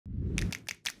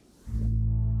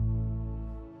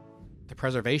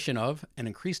preservation of and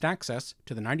increased access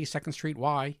to the 92nd Street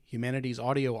Y Humanities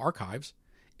Audio Archives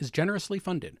is generously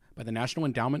funded by the National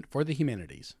Endowment for the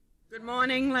Humanities. Good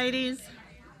morning, ladies.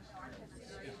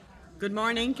 Good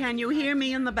morning. Can you hear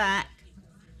me in the back?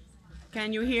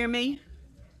 Can you hear me?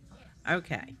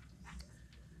 Okay.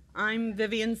 I'm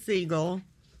Vivian Siegel.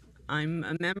 I'm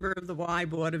a member of the Y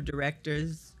Board of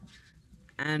Directors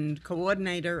and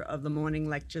coordinator of the morning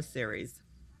lecture series.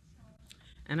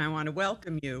 And I want to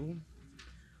welcome you,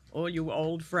 all you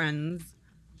old friends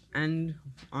and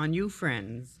our new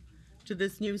friends, to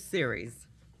this new series.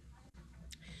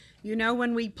 You know,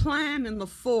 when we plan in the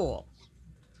spring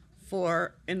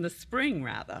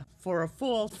for a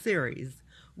fall series,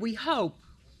 we hope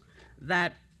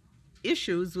that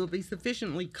issues will be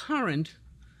sufficiently current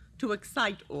to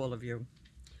excite all of you.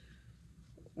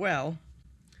 Well,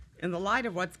 in the light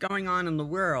of what's going on in the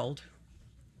world,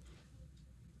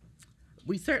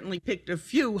 we certainly picked a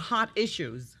few hot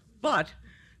issues, but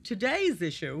today's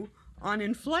issue on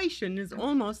inflation is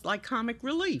almost like comic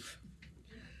relief.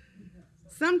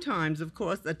 Sometimes, of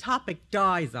course, the topic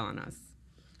dies on us.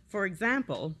 For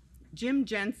example, Jim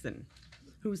Jensen,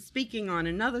 who's speaking on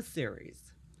another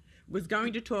series, was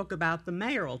going to talk about the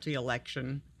mayoralty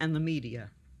election and the media.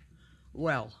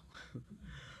 Well,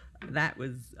 that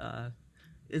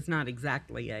is not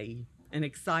exactly an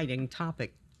exciting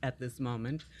topic at this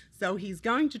moment. So he's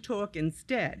going to talk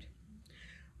instead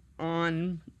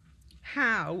on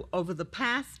how, over the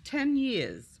past 10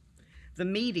 years, the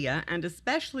media, and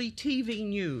especially TV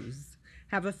news,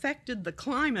 have affected the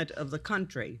climate of the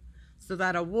country so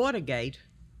that a Watergate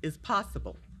is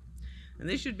possible. And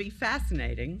this should be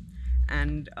fascinating.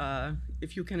 And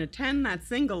if you can attend that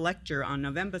single lecture on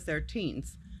November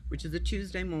 13th, which is a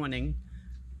Tuesday morning,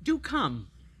 do come.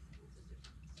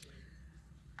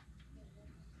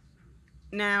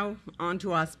 Now, on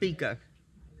to our speaker.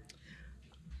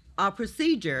 Our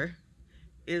procedure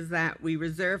is that we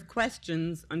reserve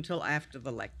questions until after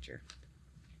the lecture.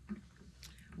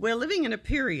 We're living in a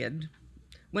period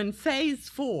when Phase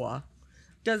 4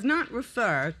 does not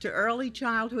refer to early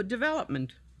childhood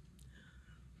development.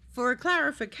 For a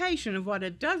clarification of what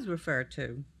it does refer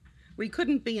to, we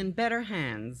couldn't be in better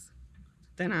hands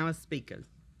than our speakers.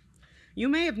 You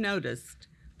may have noticed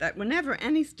that whenever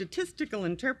any statistical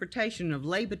interpretation of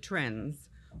labor trends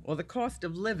or the cost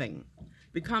of living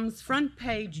becomes front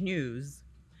page news,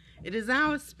 it is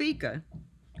our speaker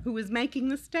who is making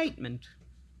the statement.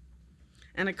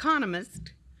 An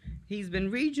economist, he's been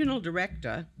regional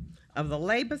director of the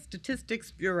Labor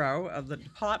Statistics Bureau of the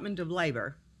Department of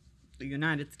Labor, the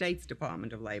United States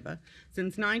Department of Labor,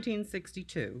 since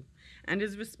 1962, and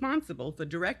is responsible for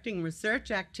directing research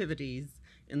activities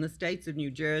in the states of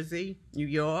New Jersey, New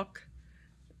York,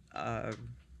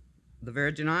 the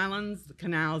Virgin Islands, the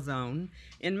Canal Zone,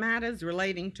 in matters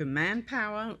relating to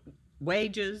manpower,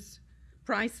 wages,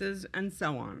 prices, and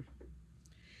so on.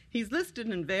 He's listed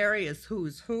in various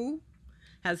who's who,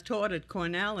 has taught at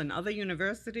Cornell and other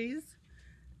universities,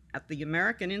 at the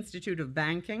American Institute of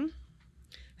Banking,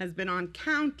 has been on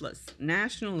countless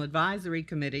national advisory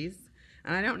committees,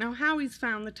 and I don't know how he's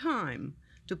found the time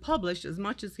to publish as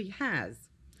much as he has,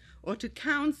 or to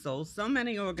counsel so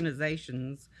many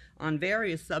organizations on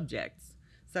various subjects,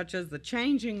 such as the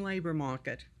changing labor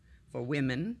market for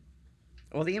women,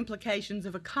 or the implications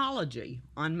of ecology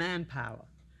on manpower.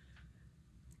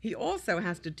 He also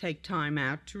has to take time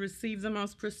out to receive the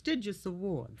most prestigious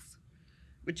awards,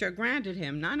 which are granted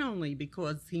him not only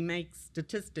because he makes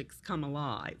statistics come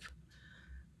alive,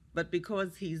 but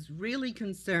because he's really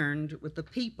concerned with the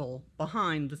people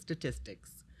behind the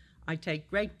statistics. I take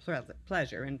great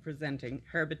pleasure in presenting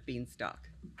Herbert Bienstock.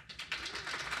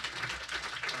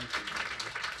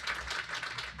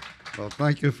 Well,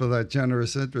 thank you for that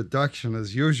generous introduction.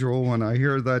 As usual, when I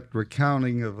hear that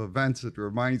recounting of events, it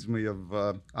reminds me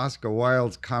of Oscar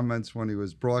Wilde's comments when he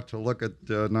was brought to look at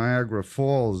Niagara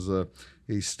Falls.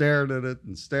 He stared at it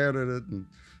and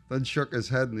then shook his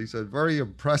head and he said, "Very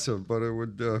impressive, but it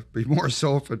would be more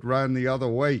so if it ran the other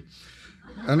way."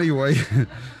 Anyway,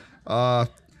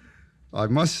 I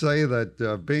must say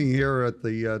that being here at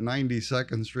the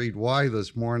 92nd Street Y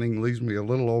this morning leaves me a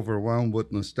little overwhelmed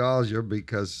with nostalgia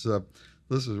because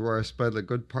this is where I spent a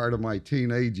good part of my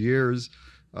teenage years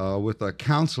with a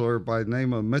counselor by the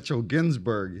name of Mitchell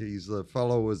Ginsburg. He's the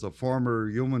fellow who was a former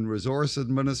human resource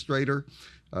administrator.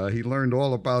 He learned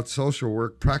all about social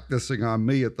work practicing on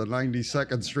me at the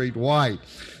 92nd Street Y.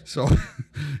 So,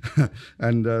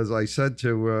 and as I said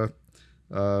to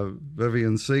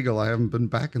Vivian Siegel, I haven't been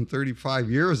back in 35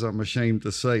 years, I'm ashamed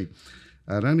to say.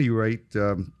 At any rate,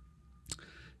 the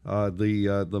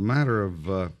matter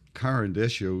of current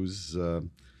issues,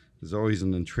 is always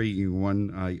an intriguing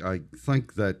one. I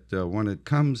think that when it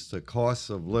comes to costs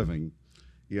of living,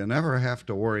 you never have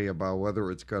to worry about whether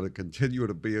it's going to continue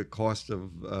to be a cost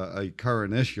of a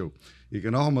current issue. You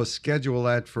can almost schedule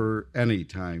that for any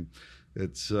time.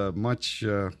 It's much,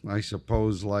 I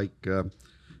suppose, like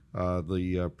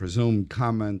the presumed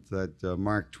comment that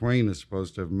Mark Twain is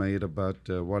supposed to have made about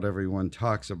what everyone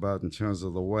talks about in terms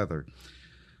of the weather.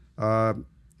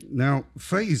 Now,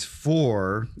 phase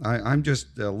 4, I'm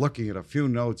just looking at a few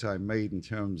notes I made in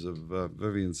terms of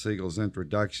Vivian Siegel's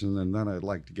introduction, and then I'd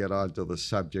like to get on to the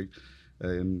subject,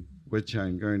 in which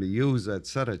I'm going to use that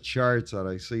set of charts that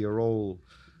I see are all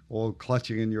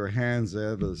clutching in your hands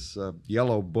there, this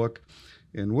yellow book,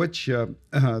 in which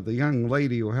the young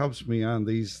lady who helps me on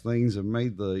these things and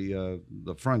made the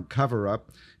front cover up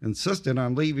insisted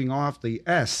on leaving off the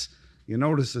S. You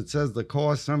notice it says the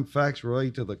cost. Some facts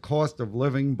relate to the cost of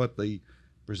living, but the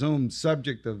presumed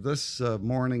subject of this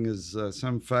morning is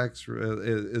some facts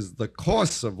is the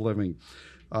costs of living.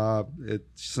 It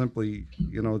simply,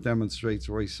 demonstrates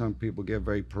the way some people get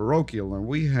very parochial. And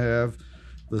we have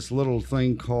this little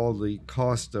thing called the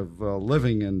cost of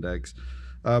living index.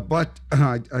 But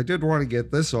I did want to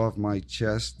get this off my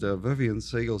chest. Vivian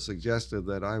Siegel suggested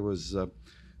that I was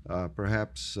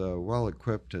perhaps well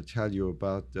equipped to tell you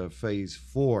about phase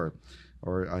 4,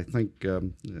 or I think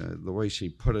the way she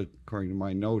put it, according to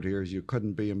my note here, is you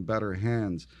couldn't be in better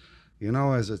hands.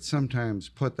 As it's sometimes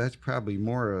put, that's probably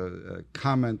more a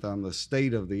comment on the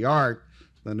state of the art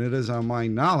than it is on my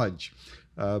knowledge,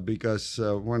 because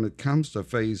when it comes to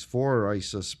phase 4, I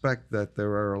suspect that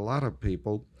there are a lot of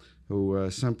people who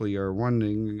simply are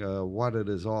wondering what it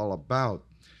is all about.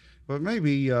 But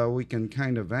maybe we can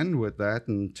kind of end with that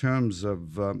in terms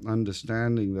of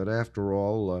understanding that, after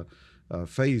all,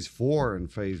 phase 4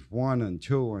 and phase 1 and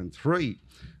 2 and 3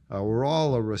 were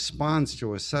all a response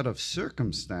to a set of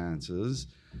circumstances.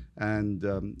 And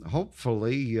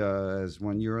hopefully, as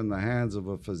when you're in the hands of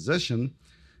a physician,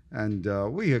 and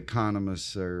we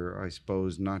economists are, I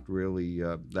suppose, not really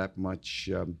that much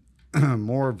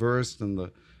more versed in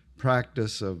the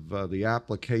practice of the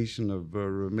application of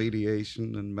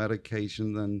remediation and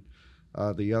medication than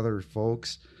the other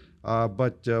folks.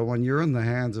 But when you're in the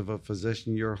hands of a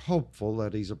physician, you're hopeful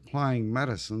that he's applying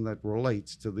medicine that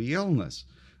relates to the illness.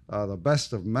 The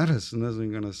best of medicine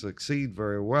isn't going to succeed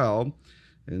very well.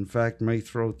 In fact, may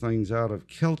throw things out of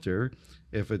kilter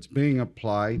if it's being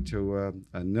applied to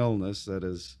an illness that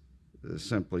is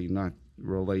simply not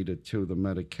related to the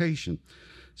medication.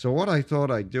 So what I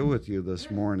thought I'd do with you this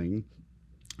morning,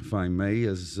 if I may,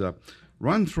 is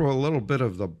run through a little bit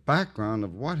of the background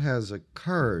of what has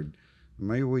occurred.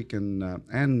 Maybe we can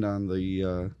end on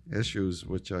the issues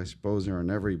which I suppose are in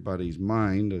everybody's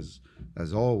mind,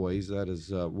 as always. That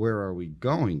is, where are we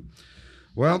going?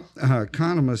 Well,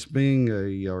 economists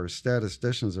or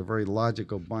statisticians, a very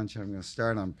logical bunch. I'm going to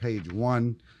start on page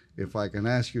 1, if I can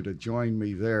ask you to join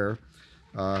me there.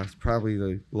 It's probably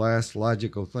the last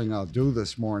logical thing I'll do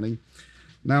this morning.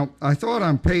 Now, I thought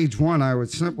on page 1 I would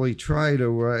simply try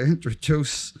to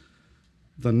introduce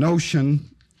the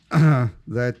notion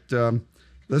that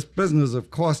this business of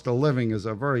cost of living is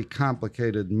a very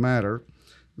complicated matter,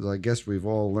 as I guess we've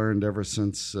all learned ever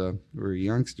since we were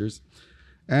youngsters.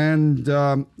 And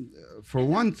for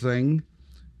one thing,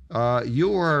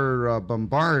 you are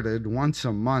bombarded once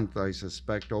a month, I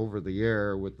suspect, over the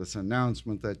air with this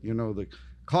announcement that, the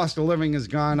cost of living has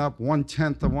gone up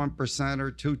 0.1% of 1%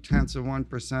 or 0.2% of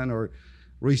 1%, or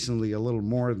recently a little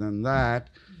more than that.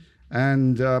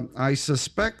 And I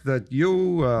suspect that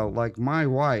you, like my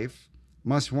wife,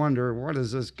 must wonder, what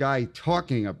is this guy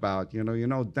talking about? You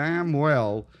know damn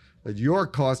well that your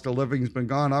cost of living has been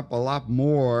gone up a lot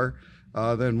more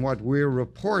than what we're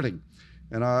reporting.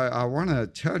 And I want to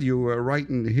tell you right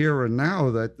in here and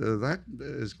now that that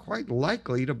is quite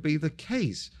likely to be the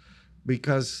case,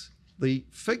 because the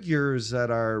figures that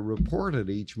are reported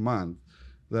each month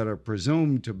that are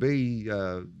presumed to be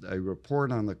a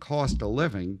report on the cost of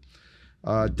living,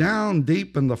 down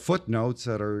deep in the footnotes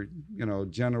that are,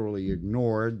 generally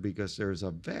ignored because there's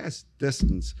a vast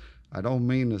distance. I don't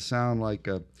mean to sound like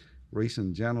a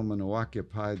recent gentleman who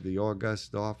occupied the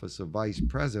august office of vice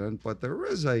president, but there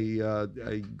is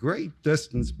a great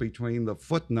distance between the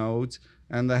footnotes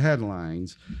and the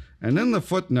headlines. And in the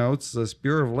footnotes, this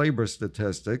Bureau of Labor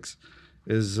Statistics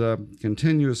is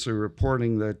continuously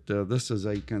reporting that this is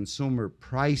a consumer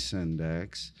price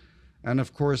index. And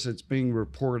of course, it's being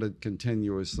reported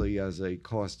continuously as a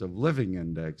cost of living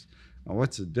index. Now,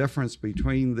 what's the difference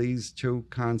between these two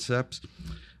concepts?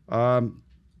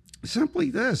 Simply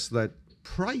this, that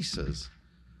prices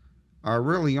are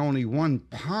really only one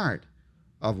part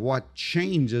of what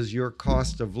changes your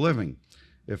cost of living.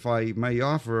 If I may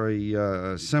offer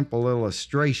a simple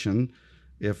illustration,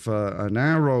 if an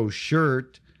Arrow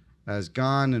shirt has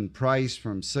gone in price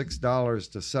from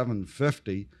 $6 to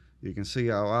 $7.50, you can see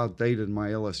how outdated my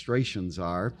illustrations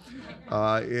are.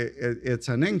 It's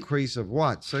an increase of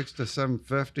what? 6 to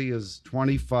 750 is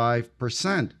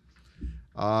 25%.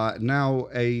 Now,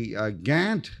 a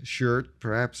Gant shirt,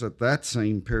 perhaps at that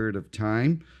same period of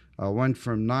time, went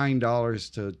from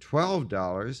 $9 to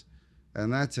 $12,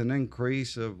 and that's an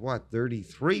increase of what?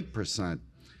 33%.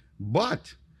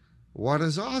 But what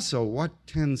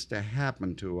tends to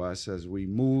happen to us as we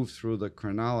move through the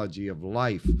chronology of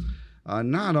life?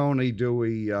 Not only do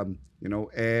we,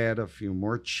 add a few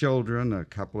more children, a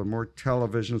couple of more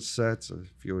television sets, a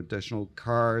few additional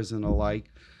cars and the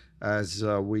like, as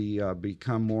we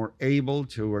become more able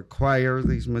to acquire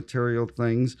these material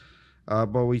things,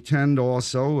 but we tend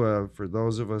also, for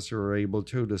those of us who are able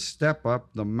to step up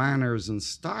the manners and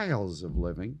styles of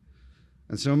living.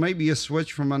 And so maybe you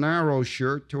switch from an Arrow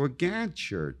shirt to a Gant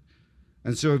shirt.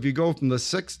 And so if you go from the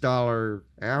 $6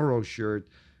 Arrow shirt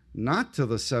not to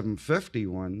the $7.50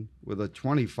 one with a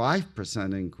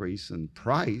 25% increase in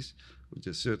price, which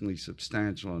is certainly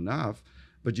substantial enough,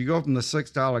 but you go from the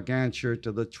 $6 Gant shirt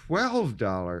to the from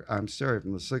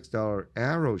the $6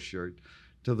 Arrow shirt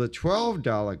to the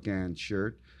 $12 Gant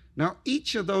shirt. Now,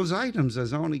 each of those items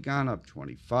has only gone up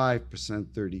 25%,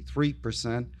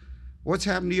 33%. What's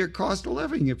happened to your cost of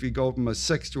living if you go from a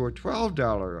 $6 to a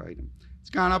 $12 item?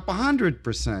 It's gone up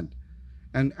 100%.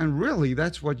 And really,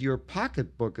 that's what your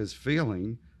pocketbook is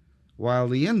feeling, while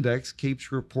the index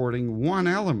keeps reporting one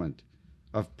element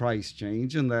of price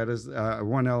change, and that is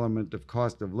one element of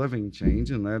cost of living change,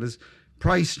 and that is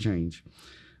price change.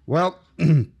 Well,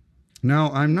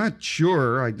 now, I'm not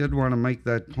sure, I did want to make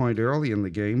that point early in the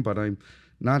game, but I'm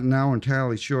not now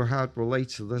entirely sure how it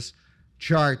relates to this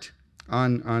chart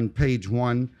on page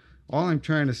 1. All I'm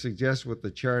trying to suggest with the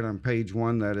chart on page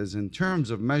 1, that is in terms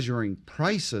of measuring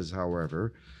prices,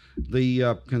 however,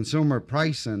 the consumer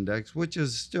price index, which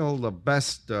is still the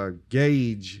best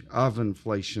gauge of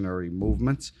inflationary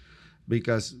movements,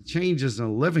 because changes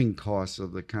in living costs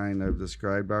of the kind I've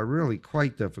described are really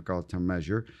quite difficult to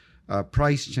measure.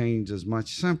 Price change is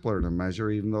much simpler to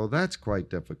measure, even though that's quite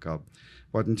difficult.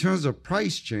 But in terms of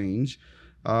price change,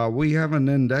 we have an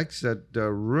index that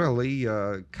really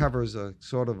covers a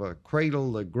sort of a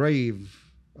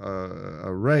cradle-to-grave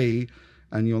array.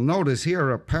 And you'll notice here,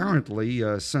 apparently,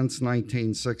 since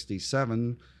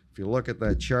 1967, if you look at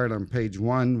that chart on page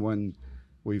 1, when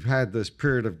we've had this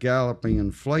period of galloping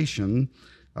inflation,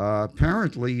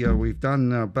 apparently we've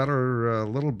done a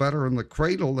little better in the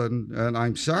cradle, and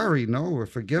I'm sorry, no,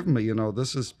 forgive me,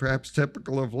 this is perhaps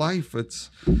typical of life. It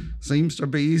seems to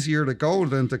be easier to go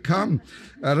than to come.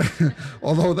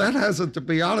 Although that hasn't, to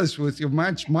be honest with you,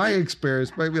 matched my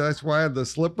experience. Maybe that's why I had the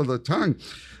slip of the tongue.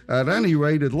 At any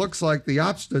rate, it looks like the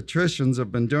obstetricians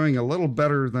have been doing a little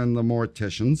better than the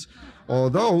morticians,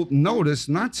 although notice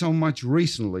not so much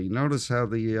recently. Notice how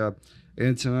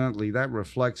incidentally, that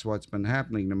reflects what's been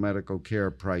happening to medical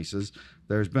care prices.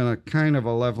 There's been a kind of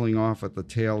a leveling off at the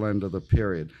tail end of the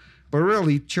period. But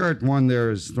really, chart 1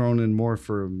 there is thrown in more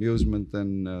for amusement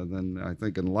than I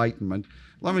think enlightenment.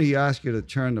 Let me ask you to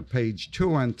turn to page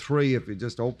 2 and 3, if you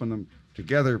just open them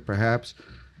together, perhaps.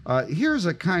 Here's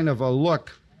a kind of a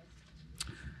look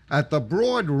at the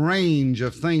broad range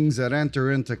of things that enter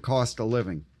into cost of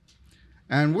living,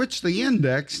 and which the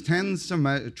index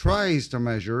tries to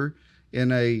measure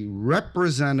in a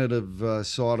representative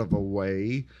sort of a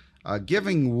way,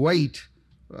 giving weight,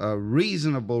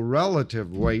 reasonable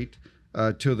relative weight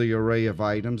to the array of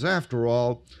items. After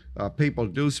all, people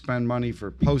do spend money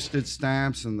for postage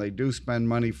stamps, and they do spend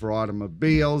money for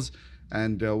automobiles,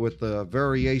 and with the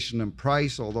variation in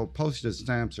price, although postage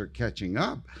stamps are catching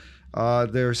up,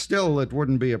 it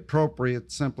wouldn't be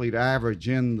appropriate simply to average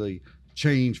in the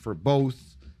change for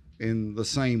both in the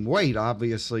same weight.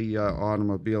 Obviously,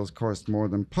 automobiles cost more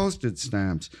than postage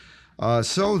stamps.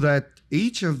 So that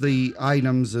each of the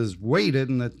items is weighted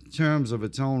in the terms of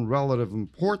its own relative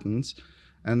importance,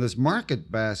 and this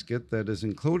market basket that is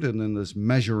included in this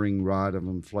measuring rod of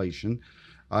inflation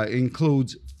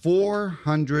includes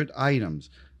 400 items.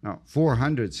 Now,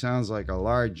 400 sounds like a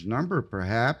large number,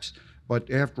 perhaps,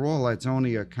 but after all, that's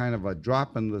only a kind of a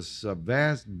drop in this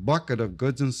vast bucket of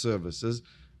goods and services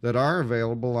that are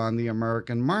available on the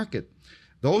American market.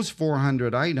 Those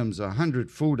 400 items, 100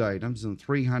 food items and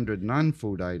 300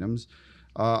 non-food items,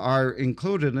 are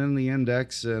included in the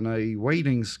index in a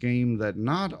weighting scheme that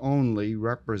not only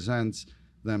represents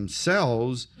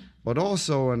themselves, but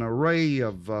also an array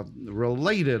of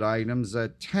related items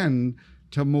that tend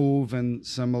to move in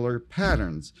similar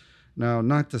patterns. Now,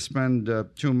 not to spend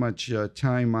too much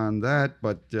time on that,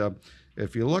 but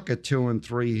if you look at 2 and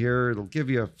 3 here, it'll give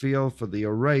you a feel for the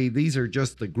array. These are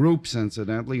just the groups,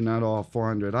 incidentally, not all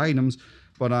 400 items.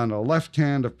 But on the left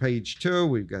hand of page 2,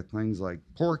 we've got things like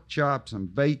pork chops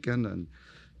and bacon and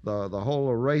the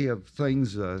whole array of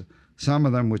things, some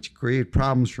of them which create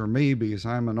problems for me because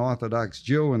I'm an Orthodox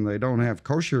Jew and they don't have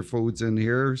kosher foods in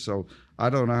here. So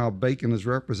I don't know how bacon is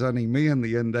representing me in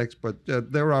the index, but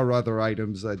there are other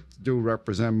items that do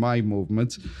represent my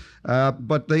movements.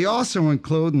 But they also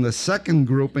include in the second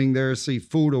grouping there, see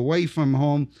food away from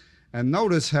home. And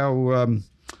notice how...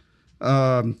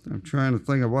 I'm trying to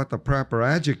think of what the proper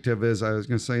adjective is. I was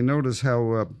going to say, notice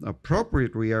how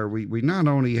appropriate we are. We not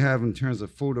only have, in terms of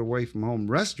food away from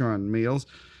home, restaurant meals,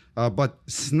 but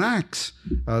snacks.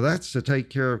 That's to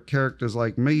take care of characters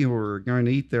like me who are going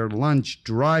to eat their lunch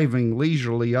driving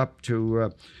leisurely up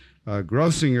to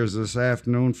Grossinger's this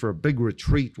afternoon for a big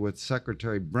retreat with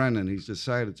Secretary Brennan. He's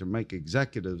decided to make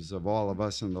executives of all of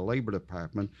us in the Labor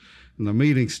Department. And the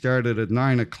meeting started at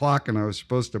 9 o'clock, and I was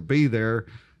supposed to be there.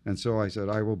 And so I said,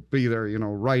 I will be there,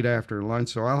 right after lunch.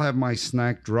 So I'll have my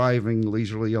snack driving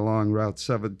leisurely along Route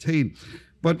 17.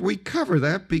 But we cover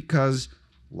that because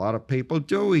a lot of people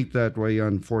do eat that way,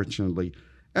 unfortunately.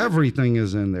 Everything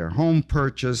is in there. Home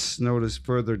purchase, notice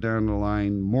further down the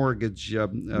line, mortgage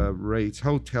rates,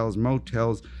 hotels,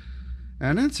 motels.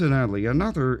 And incidentally,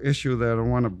 another issue that I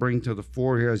want to bring to the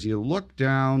fore here, as you look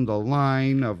down the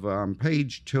line of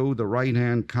page 2, the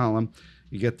right-hand column,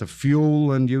 you get the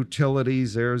fuel and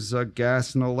utilities. There's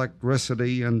gas and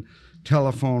electricity and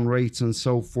telephone rates and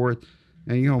so forth.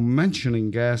 And,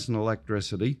 mentioning gas and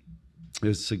electricity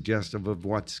is suggestive of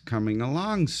what's coming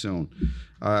along soon.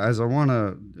 As I want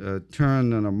to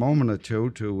turn in a moment or two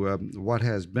to what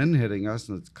has been hitting us,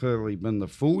 and it's clearly been the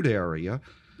food area,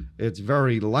 it's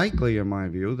very likely, in my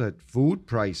view, that food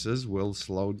prices will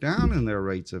slow down in their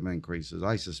rates of increases.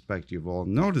 I suspect you've all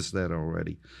noticed that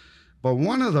already. But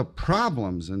one of the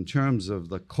problems in terms of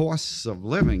the costs of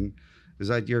living is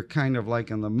that you're kind of like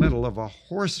in the middle of a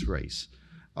horse race.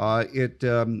 It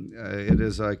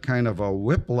is a kind of a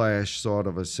whiplash sort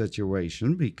of a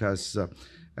situation because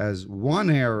as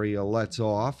one area lets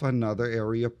off, another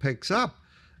area picks up.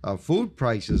 Food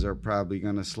prices are probably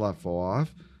going to slough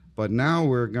off, but now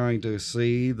we're going to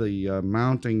see the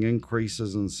mounting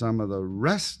increases in some of the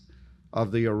rest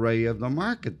of the array of the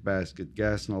market basket.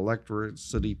 Gas and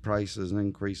electricity prices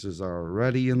increases are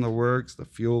already in the works, the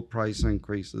fuel price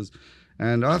increases,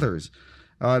 and others.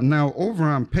 Now, over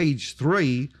on page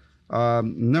 3,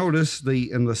 notice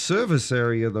in the service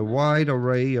area, the wide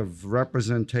array of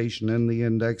representation in the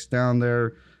index down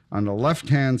there on the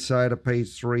left-hand side of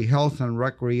page 3, health and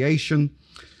recreation.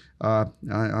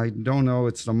 I don't know,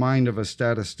 it's the mind of a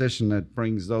statistician that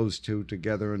brings those two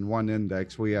together in one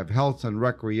index. We have health and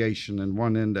recreation in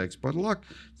one index. But look,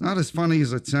 it's not as funny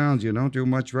as it sounds. You don't do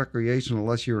much recreation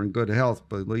unless you're in good health.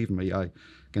 Believe me, I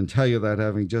can tell you that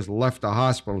having just left the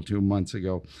hospital 2 months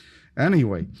ago.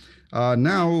 Anyway,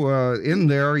 now in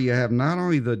there you have not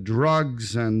only the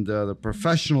drugs and the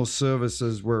professional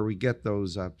services where we get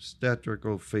those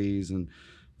obstetrical fees and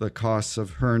the costs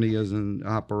of hernias and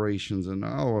operations and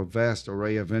a vast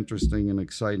array of interesting and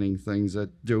exciting things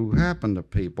that do happen to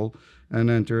people and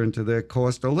enter into their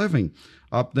cost of living.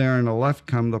 Up there on the left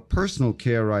come the personal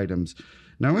care items.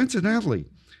 Now, incidentally,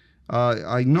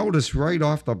 I noticed right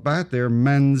off the bat there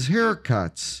men's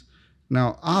haircuts.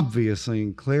 Now, obviously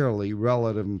and clearly,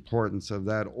 relative importance of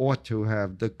that ought to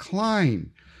have declined.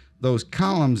 Those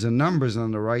columns and numbers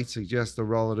on the right suggest the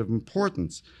relative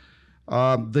importance.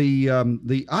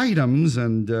 The items,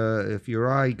 and if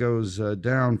your eye goes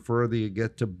down further, you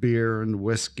get to beer and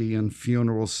whiskey and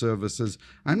funeral services.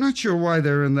 I'm not sure why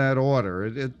they're in that order.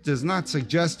 It is not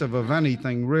suggestive of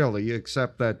anything really,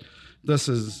 except that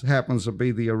this happens to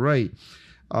be the array.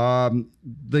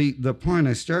 The point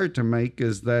I started to make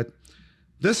is that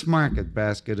this market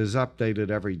basket is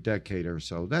updated every decade or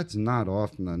so. That's not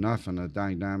often enough in a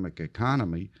dynamic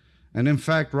economy. And in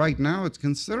fact, right now, it's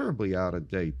considerably out of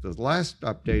date. The last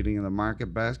updating of the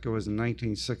market basket was in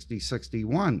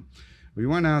 1960-61. We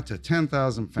went out to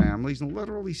 10,000 families and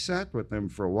literally sat with them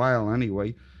for a while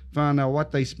anyway, found out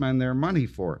what they spend their money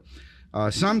for.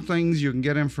 Some things you can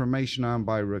get information on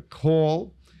by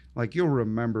recall, like you'll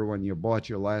remember when you bought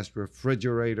your last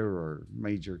refrigerator or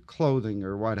made your clothing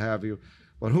or what have you.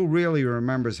 But who really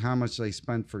remembers how much they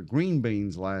spent for green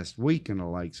beans last week and the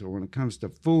like? So when it comes to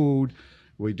food,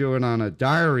 we do it on a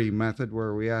diary method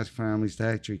where we ask families to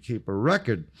actually keep a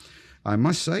record. I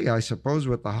must say, I suppose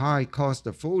with the high cost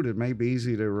of food, it may be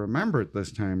easy to remember it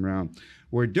this time around.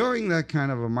 We're doing that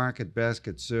kind of a market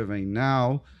basket survey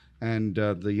now, and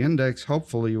the index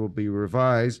hopefully will be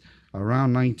revised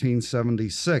around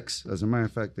 1976. As a matter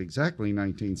of fact, exactly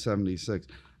 1976.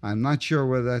 I'm not sure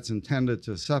whether that's intended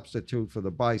to substitute for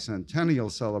the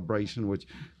bicentennial celebration, which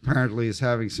apparently is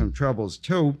having some troubles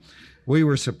too. We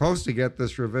were supposed to get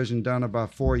this revision done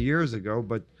about 4 years ago,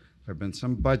 but there have been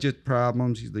some budget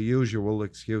problems, the usual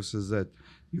excuses that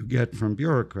you get from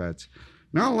bureaucrats.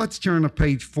 Now let's turn to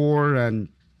page 4, and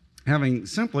having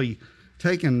simply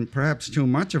taken perhaps too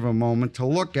much of a moment to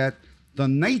look at the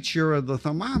nature of the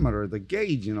thermometer, the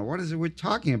gauge, what is it we're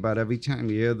talking about every time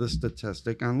you hear the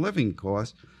statistic on living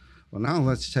costs? Well, now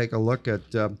let's take a look at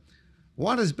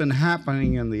what has been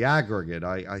happening in the aggregate.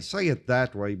 I say it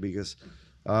that way because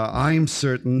I'm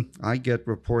certain, I get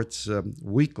reports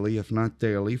weekly, if not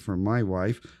daily, from my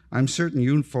wife. I'm certain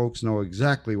you folks know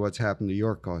exactly what's happened to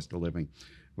your cost of living.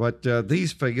 But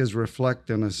these figures reflect,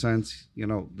 in a sense,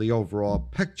 the overall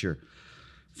picture.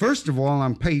 First of all,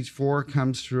 on page 4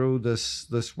 comes through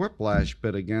this whiplash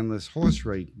bit again, this horse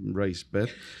race bit.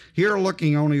 Here,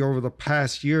 looking only over the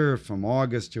past year, from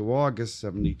August to August,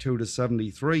 72 to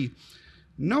 73,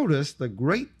 notice the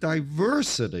great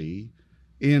diversity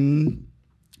in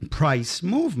price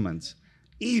movements,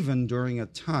 even during a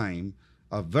time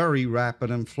of very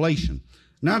rapid inflation.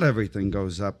 Not everything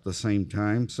goes up the same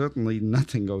time. Certainly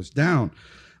nothing goes down.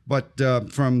 But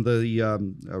from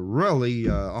the really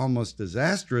almost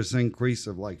disastrous increase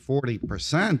of like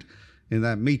 40% in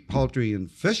that meat, poultry,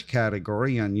 and fish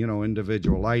category, and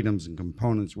individual items and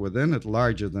components within it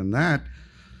larger than that,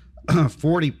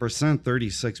 40%,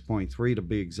 36.3 to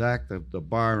be exact, the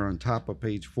bar on top of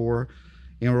page 4,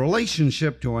 in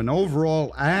relationship to an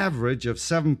overall average of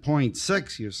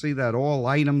 7.6. You see that all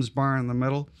items bar in the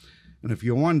middle? And if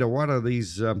you wonder what are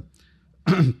these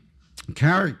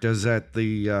characters that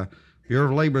the Bureau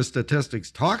of Labor Statistics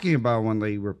talking about when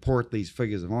they report these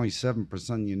figures of only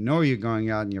 7%, you're going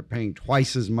out and you're paying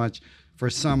twice as much for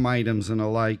some items and the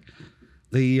like.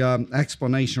 The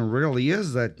explanation really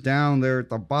is that down there at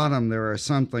the bottom there are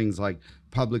some things like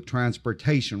public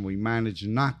transportation. We managed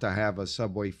not to have a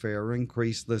subway fare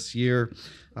increase this year.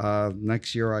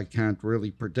 Next year I can't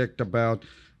really predict about.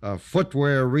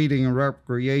 Footwear, reading and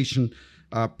recreation.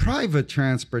 Private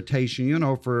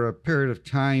transportation, for a period of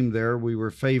time there, we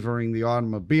were favoring the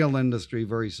automobile industry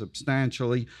very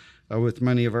substantially with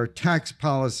many of our tax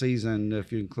policies, and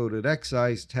if you included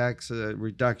excise tax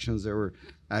reductions, there were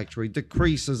actually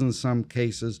decreases in some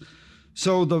cases.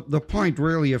 So the point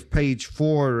really of page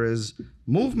 4 is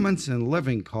movements in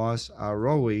living costs are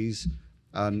always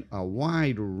a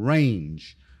wide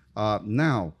range.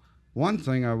 Now, one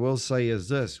thing I will say is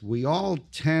this: we all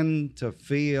tend to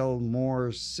feel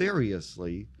more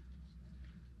seriously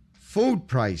food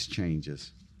price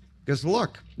changes. Because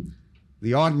look,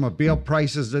 the automobile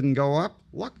prices didn't go up.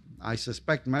 Look, I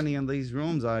suspect many in these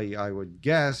rooms, I would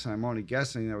guess, I'm only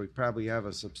guessing, that we probably have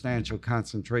a substantial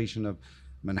concentration of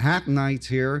Manhattanites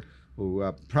here who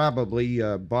probably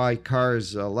buy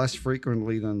cars less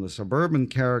frequently than the suburban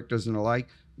characters and the like.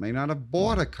 May not have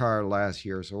bought a car last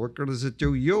year, so what good does it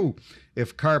do you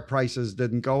if car prices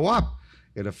didn't go up?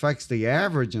 It affects the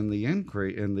average in the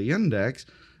index,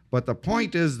 but the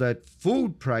point is that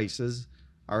food prices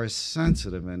are a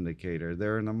sensitive indicator.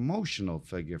 They're an emotional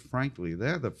figure, frankly.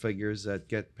 They're the figures that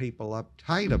get people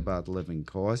uptight about living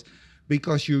costs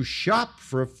because you shop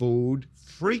for food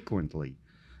frequently.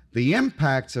 The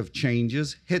impacts of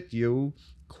changes hit you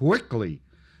quickly.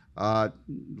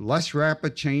 Less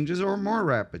rapid changes or more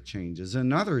rapid changes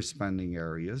in other spending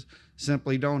areas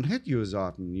simply don't hit you as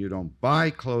often. You don't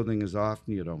buy clothing as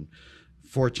often. You don't,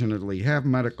 fortunately, have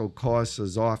medical costs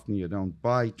as often. You don't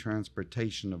buy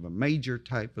transportation of a major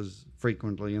type as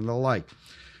frequently and the like.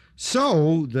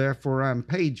 So, therefore, on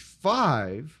page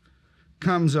 5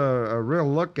 comes a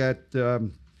real look at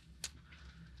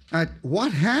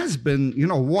what has been,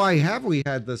 why have we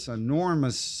had this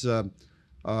enormous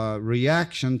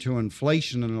reaction to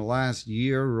inflation in the last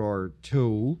year or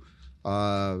two,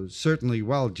 certainly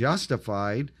well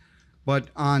justified. But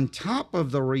on top of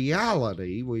the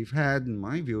reality, we've had, in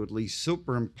my view at least,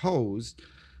 superimposed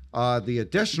the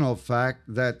additional fact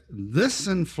that this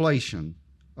inflation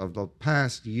of the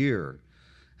past year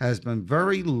has been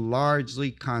very largely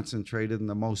concentrated in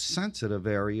the most sensitive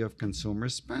area of consumer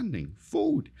spending,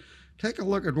 food. Take a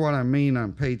look at what I mean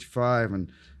on page 5,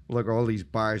 and look, all these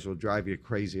bars will drive you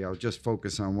crazy. I'll just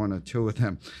focus on one or two of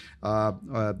them.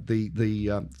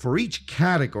 For each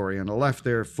category on the left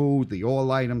there, food, the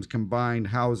all items combined,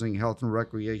 housing, health and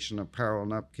recreation, apparel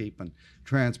and upkeep, and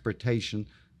transportation,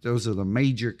 those are the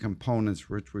major components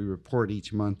which we report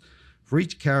each month. For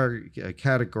each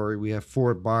category, we have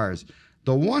 4 bars.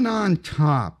 The one on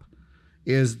top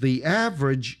is the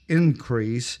average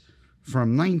increase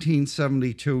from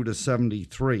 1972 to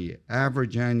 73,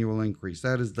 average annual increase.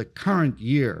 That is the current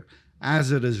year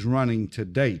as it is running to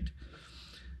date.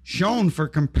 Shown for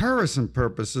comparison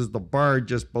purposes, the bar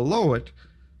just below it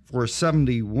for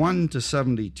 71 to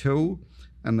 72,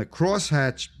 and the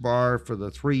crosshatched bar for the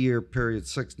 3-year period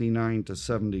 69 to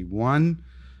 71,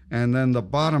 and then the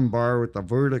bottom bar with the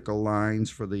vertical lines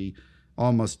for the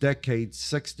almost decade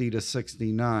 60 to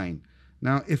 69.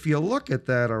 Now, if you look at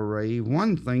that array,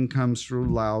 one thing comes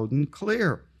through loud and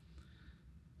clear.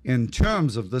 In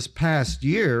terms of this past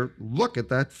year, look at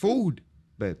that food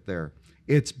bit there.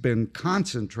 It's been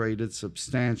concentrated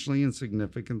substantially and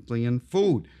significantly in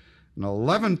food. An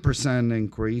 11%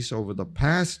 increase over the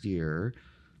past year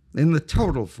in the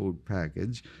total food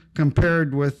package,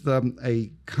 compared with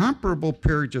a comparable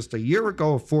period just a year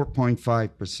ago of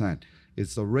 4.5%.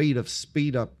 It's the rate of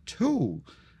speed up, too,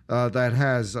 that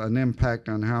has an impact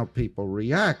on how people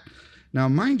react. Now,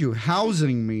 mind you,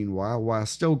 housing, meanwhile, while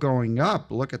still going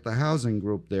up, look at the housing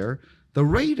group there, the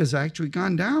rate has actually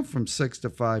gone down from 6 to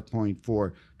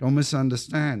 5.4. Don't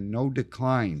misunderstand, no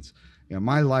declines. In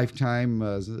my lifetime,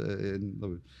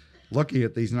 looking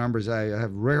at these numbers, I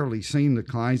have rarely seen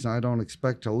declines, and I don't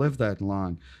expect to live that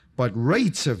long. But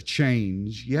rates have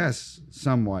changed, yes,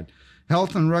 somewhat.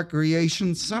 Health and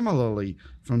recreation, similarly,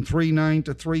 from 3.9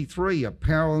 to 3.3.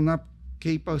 Apparel and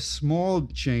upkeep, a small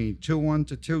change, 2.1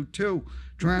 to 2.2.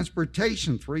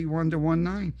 Transportation, 3.1 to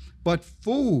 1.9. But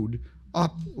food,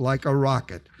 up like a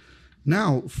rocket.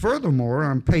 Now, furthermore,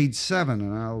 on page 7,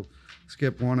 and I'll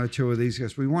skip 1 or 2 of these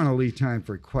because we want to leave time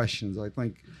for questions. I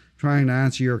think trying to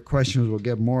answer your questions will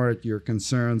get more at your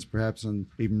concerns, perhaps, than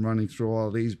even running through all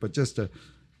of these, but just a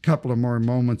couple of more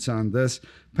moments on this.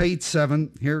 Page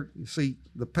 7, here you see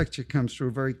the picture comes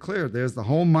through very clear. There's the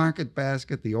whole market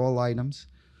basket, the all items,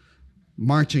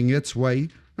 marching its way.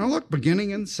 Now look,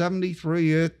 beginning in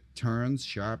 73, it turns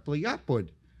sharply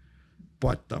upward.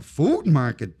 But the food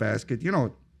market basket,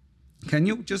 can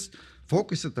you just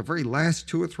focus at the very last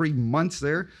 2 or 3 months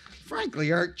there?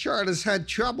 Frankly, our chart has had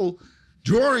trouble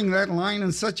drawing that line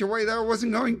in such a way that it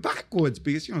wasn't going backwards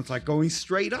because, it's like going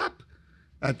straight up.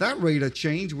 At that rate of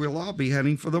change, we'll all be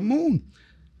heading for the moon.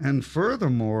 And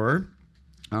furthermore,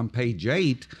 on page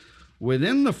 8,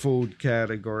 within the food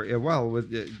category, I was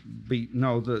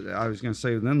going to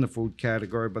say within the food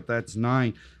category, but that's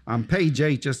 9. On page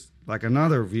 8, just like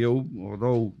another view,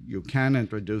 although you can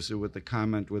introduce it with the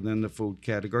comment within the food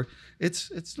category, it's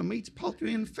the meats,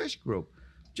 poultry, and fish group.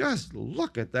 Just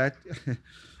look at that.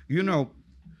 It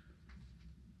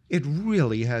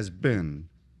really has been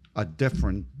a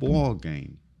different ball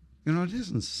game. It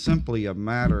isn't simply a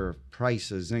matter of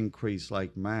prices increase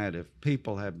like mad. If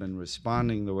people have been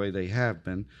responding the way they have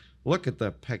been, look at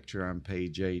the picture on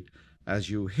page 8 as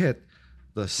you hit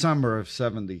the summer of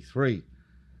 73.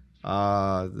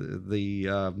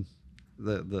 The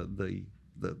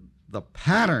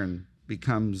pattern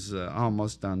becomes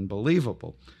almost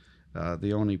unbelievable.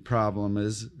 The only problem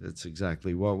is it's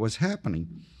exactly what was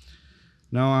happening.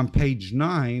 Now on page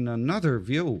 9, another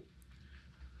view.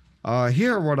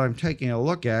 Here what I'm taking a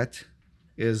look at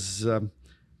is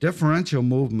differential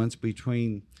movements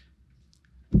between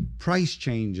price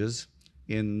changes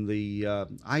in the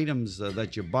items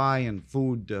that you buy in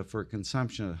food for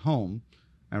consumption at home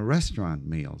and restaurant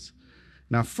meals.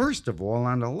 Now, first of all,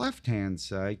 on the left-hand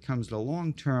side comes the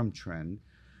long-term trend,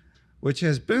 which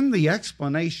has been the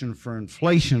explanation for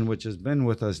inflation, which has been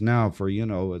with us now for,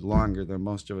 longer than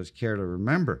most of us care to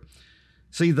remember.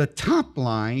 See, the top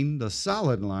line, the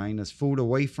solid line, is food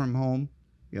away from home.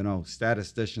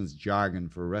 Statisticians jargon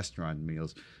for restaurant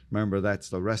meals. Remember, that's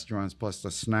the restaurants plus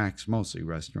the snacks, mostly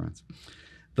restaurants.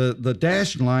 The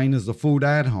dashed line is the food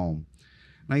at home.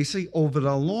 Now, you see, over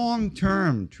the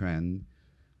long-term trend,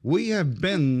 we have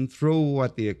been through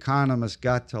what the economists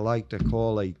got to like to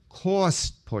call a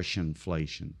cost-push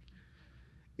inflation.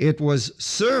 It was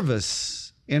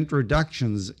service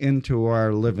introductions into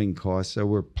our living costs that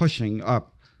were pushing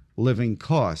up living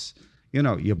costs.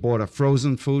 You bought a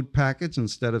frozen food package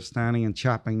instead of standing and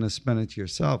chopping the spinach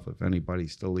yourself, if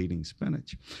anybody's still eating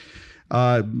spinach.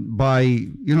 By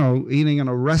eating in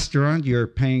a restaurant, you're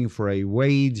paying for a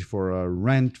wage, for a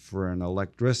rent, for an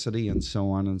electricity, and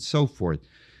so on and so forth.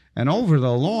 And over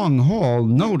the long haul,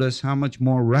 notice how much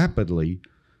more rapidly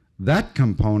that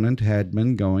component had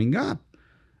been going up.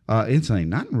 It's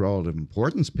not in relative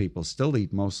importance. People still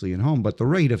eat mostly at home, but the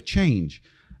rate of change,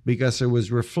 because it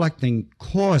was reflecting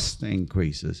cost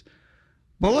increases.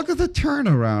 But look at the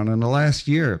turnaround in the last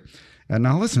year. And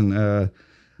now listen,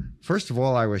 first of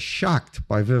all, I was shocked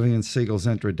by Vivian Siegel's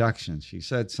introduction. She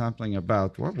said something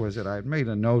about, what was it? I had made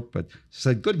a note, but she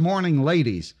said, "Good morning,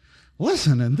 ladies."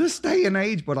 Listen, in this day and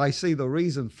age, but I see the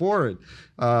reason for it.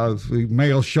 The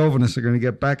male chauvinists are going to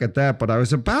get back at that, but I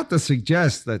was about to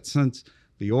suggest that since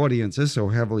the audience is so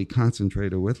heavily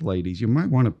concentrated with ladies, you might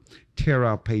want to tear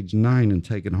out page 9 and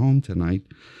take it home tonight.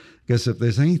 Because if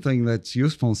there's anything that's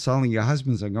useful in selling your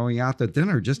husbands and going out to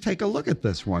dinner, just take a look at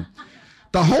this one.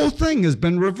 The whole thing has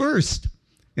been reversed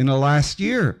in the last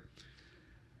year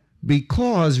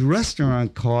because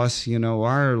restaurant costs,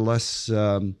 are less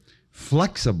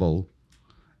flexible,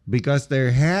 because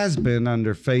there has been,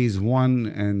 under phase 1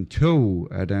 and 2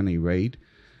 at any rate,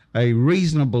 a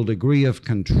reasonable degree of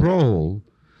control.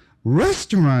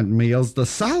 Restaurant meals, the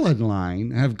solid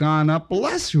line, have gone up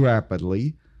less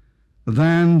rapidly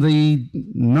than the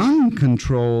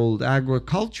non-controlled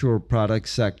agricultural product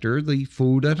sector, the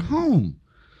food at home.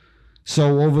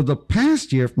 So over the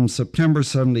past year, from September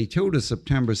 72 to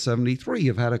September 73,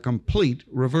 you've had a complete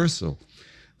reversal.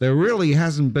 There really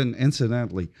hasn't been,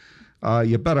 incidentally,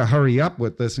 you better hurry up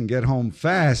with this and get home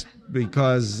fast,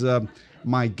 because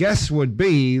my guess would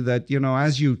be that,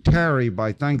 as you tarry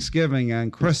by Thanksgiving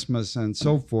and Christmas and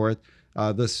so forth,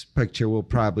 this picture will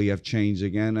probably have changed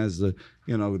again as the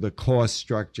cost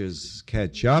structures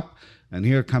catch up. And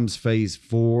here comes phase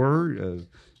 4.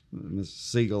 Ms.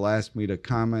 Siegel asked me to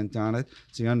comment on it.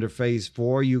 See, under phase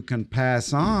 4, you can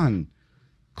pass on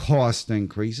cost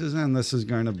increases, and this is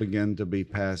going to begin to be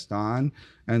passed on.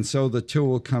 And so the two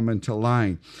will come into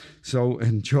line. So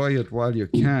enjoy it while you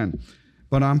can.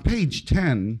 But on page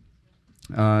 10,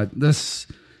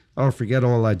 forget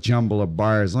all that jumble of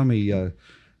bars. Let me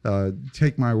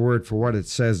take my word for what it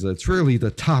says. It's really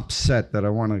the top set that I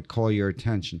want to call your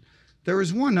attention. There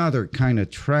is one other kind of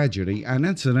tragedy, and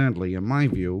incidentally, in my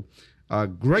view,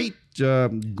 great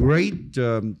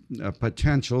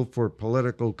potential for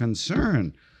political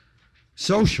concern.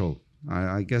 Social,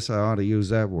 I guess I ought to use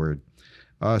that word.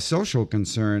 Social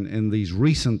concern in these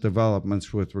recent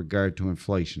developments with regard to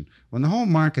inflation. When the whole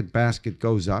market basket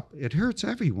goes up, it hurts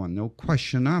everyone, no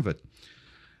question of it.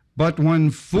 But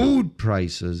when food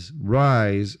prices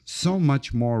rise so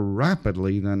much more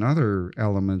rapidly than other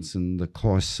elements in the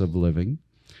costs of living,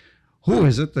 who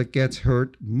is it that gets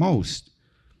hurt most?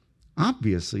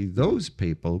 Obviously, those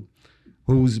people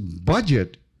whose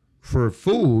budget for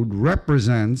food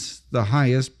represents the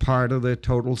highest part of their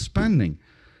total spending.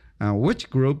 Now, which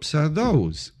groups are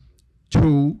those?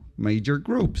 2 major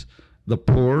groups, the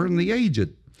poor and the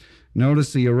aged.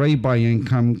 Notice the array by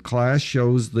income class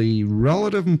shows the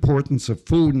relative importance of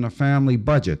food in a family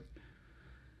budget.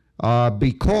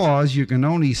 Because you can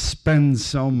only spend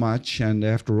so much, and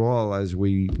after all, as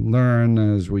we learn,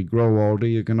 as we grow older,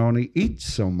 you can only eat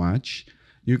so much.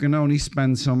 You can only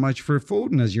spend so much for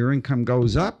food, and as your income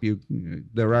goes up,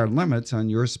 there are limits on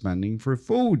your spending for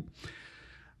food.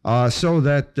 So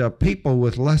that people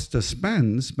with less to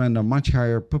spend a much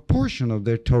higher proportion of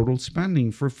their total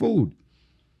spending for food.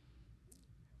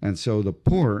 And so the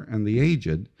poor and the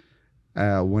aged,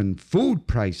 when food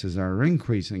prices are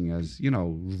increasing, as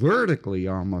vertically,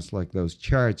 almost like those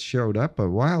charts showed up a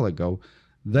while ago,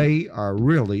 they are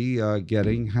really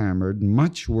getting hammered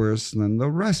much worse than the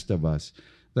rest of us.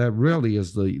 That really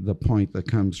is the point that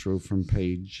comes through from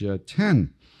page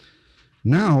 10.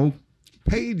 Now,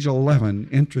 page 11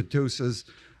 introduces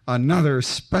another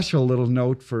special little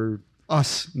note for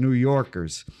us New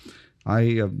Yorkers. I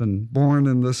have been born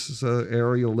in this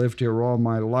area, lived here all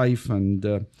my life,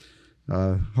 and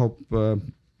hope,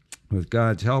 with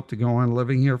God's help, to go on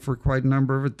living here for quite a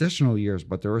number of additional years.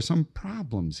 But there are some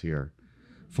problems here.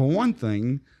 For one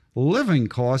thing, living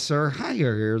costs are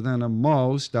higher here than in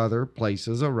most other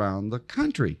places around the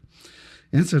country.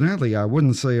 Incidentally, I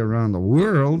wouldn't say around the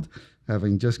world.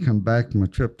 Having just come back from a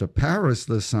trip to Paris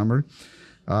this summer,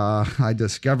 I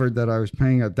discovered that I was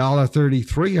paying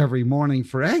 $1.33 every morning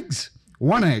for eggs.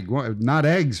 One egg, not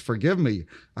eggs, forgive me.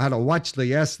 I had to watch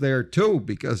the S there too,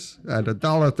 because at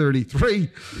 $1.33,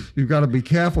 you've got to be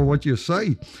careful what you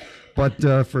say.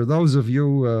 But for those of you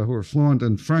who are fluent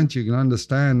in French, you can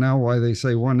understand now why they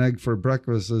say 1 egg for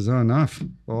breakfast is enough.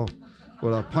 Well,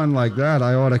 with a pun like that,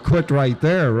 I ought to quit right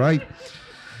there, right?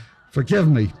 Forgive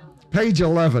me. Page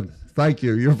 11. Thank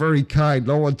you. You're very kind.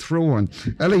 No one threw one.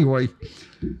 Anyway,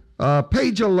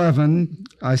 page 11,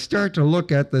 I start to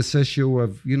look at this issue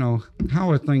of,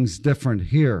 how are things different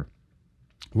here?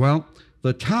 Well,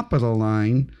 the top of the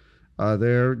line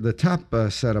the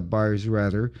top set of bars,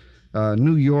 rather,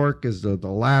 New York is the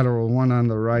lateral one on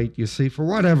the right. You see, for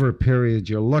whatever period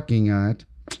you're looking at,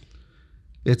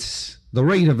 the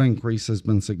rate of increase has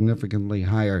been significantly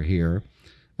higher here.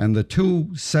 And the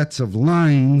two sets of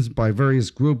lines by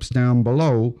various groups down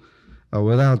below,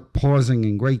 without pausing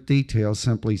in great detail,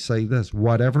 simply say this: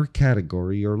 whatever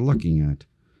category you're looking at,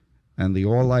 and the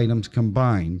all items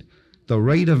combined, the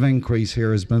rate of increase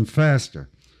here has been faster.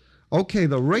 Okay,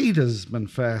 the rate has been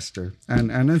faster.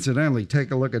 And incidentally,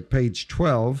 take a look at page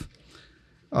 12.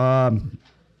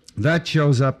 That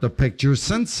shows up the picture.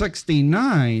 Since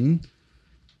 69,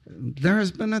 there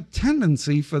has been a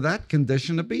tendency for that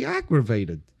condition to be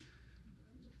aggravated.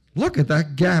 Look at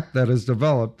that gap that has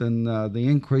developed in the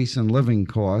increase in living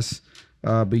costs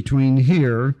between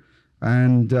here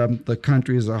and the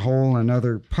country as a whole and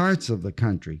other parts of the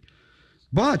country.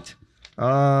 But,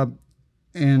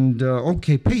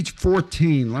 okay, page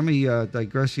 14, let me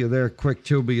digress you there quick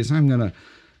too, because I'm going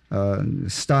to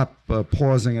stop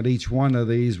pausing at each one of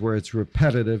these where it's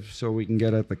repetitive so we can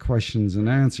get at the questions and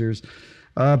answers.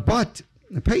 But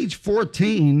page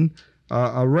 14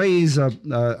 arrays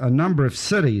a number of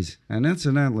cities. And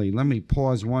incidentally, let me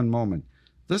pause one moment.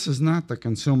 This is not the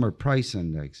Consumer Price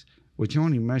Index, which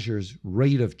only measures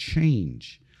rate of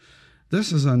change.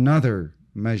 This is another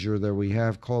measure that we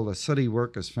have called a City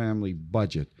Workers Family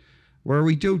Budget, where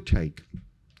we do take,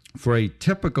 for a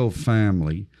typical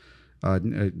family,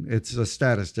 it's a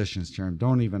statistician's term.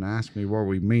 Don't even ask me what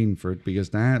we mean for it, because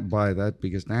to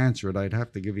answer it, I'd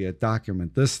have to give you a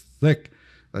document this thick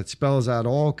that spells out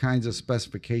all kinds of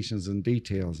specifications and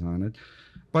details on it.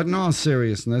 But in all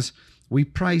seriousness, we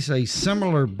price a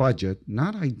similar budget,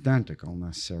 not identical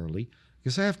necessarily,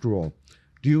 because after all,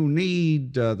 do you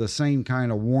need the same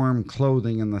kind of warm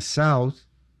clothing in the South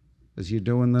as you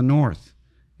do in the North?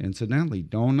 Incidentally,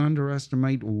 don't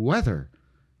underestimate weather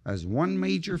as one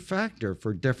major factor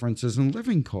for differences in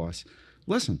living costs.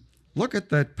 Listen, look at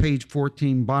that page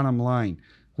 14 bottom line.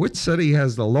 Which city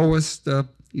has the lowest,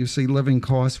 living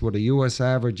costs with a U.S.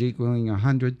 average equaling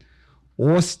 100?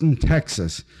 Austin,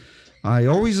 Texas. I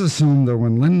always assumed that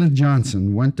when Lyndon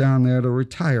Johnson went down there to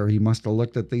retire, he must have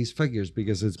looked at these figures,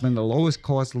 because it's been the lowest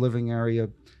cost living area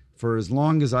for as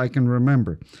long as I can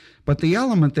remember. But the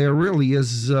element there really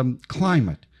is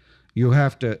climate. You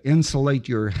have to insulate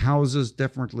your houses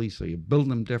differently, so you build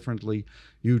them differently.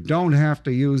 You don't have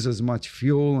to use as much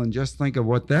fuel, and just think of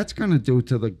what that's going to do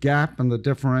to the gap and the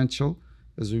differential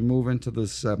as we move into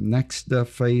this next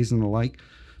phase and the like.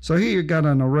 So here you've got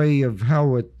an array of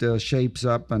how it shapes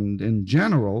up, and in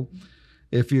general,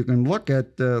 if you can look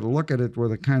at it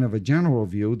with a kind of a general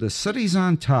view, the cities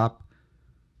on top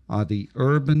are the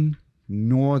urban,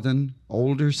 northern,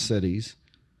 older cities,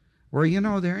 where,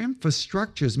 their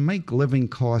infrastructures make living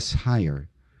costs higher.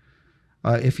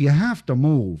 If you have to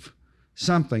move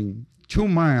something 2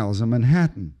 miles of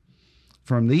Manhattan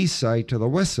from the east side to the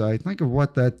west side, think of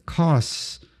what that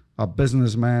costs a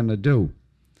businessman to do.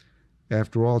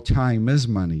 After all, time is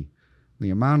money.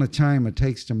 The amount of time it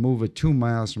takes to move it 2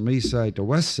 miles from east side to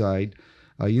west side,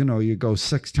 you go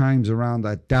 6 times around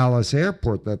that Dallas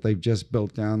airport that they've just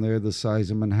built down there, the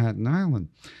size of Manhattan Island.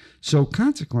 So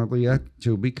consequently, that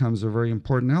too becomes a very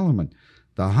important element.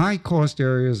 The high-cost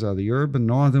areas are the urban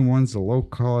northern ones, the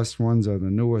low-cost ones are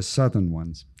the newer southern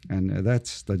ones. And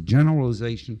that's the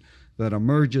generalization that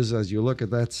emerges as you look at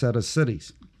that set of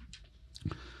cities.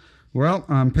 Well,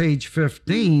 on page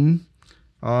 15,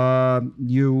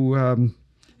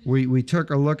 we took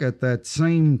a look at that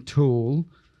same tool.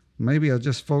 Maybe I'll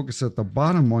just focus at the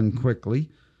bottom one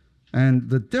quickly. And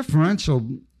the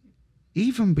differential,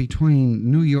 even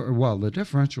between the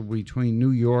differential between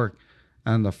New York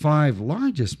and the 5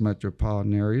 largest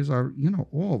metropolitan areas are,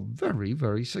 all very,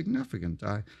 very significant.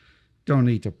 I don't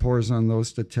need to pause on those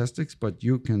statistics, but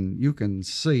you can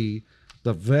see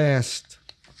the vast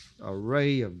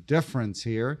array of difference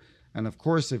here. And of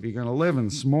course, if you're going to live in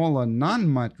smaller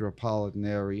non-metropolitan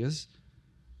areas,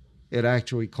 it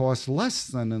actually costs less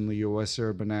than in the U.S.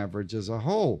 urban average as a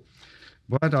whole.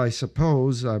 But I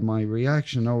suppose my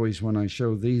reaction always when I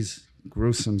show these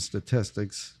gruesome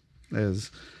statistics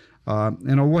is,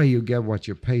 in a way, you get what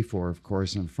you pay for, of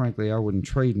course. And frankly, I wouldn't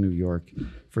trade New York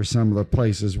for some of the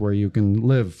places where you can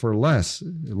live for less,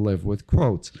 live with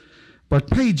quotes. But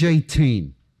page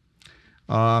 18,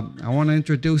 I want to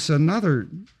introduce another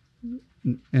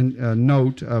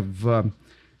note of,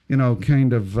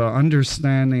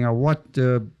 understanding of what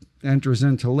enters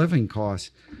into living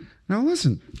costs. Now,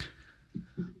 listen.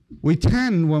 We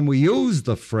tend, when we use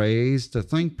the phrase, to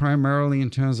think primarily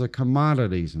in terms of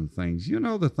commodities and things.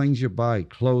 The things you buy,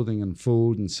 clothing and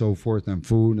food and so forth, and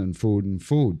food and food and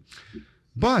food.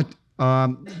 But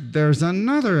there's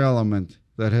another element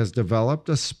that has developed,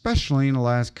 especially in the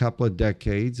last couple of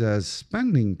decades as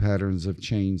spending patterns have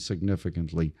changed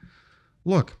significantly.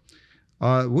 Look,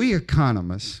 we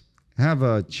economists have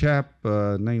a chap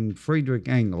named Friedrich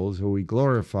Engels, who we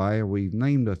glorify, and we've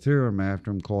named a theorem after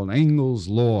him called Engels'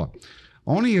 Law.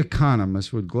 Only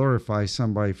economists would glorify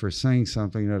somebody for saying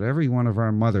something that every one of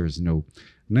our mothers knew,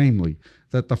 namely,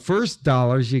 that the first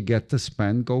dollars you get to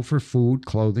spend go for food,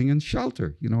 clothing, and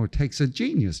shelter. You know, it takes a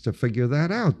genius to figure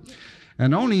that out.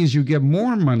 And only as you get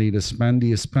more money to spend do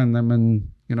you spend them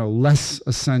in, less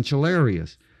essential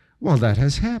areas. Well, that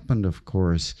has happened, of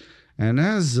course. And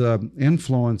as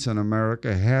influence in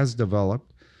America has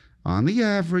developed, on the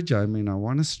average, I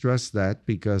want to stress that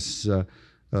because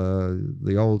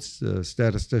the old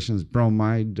statistician's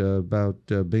bromide about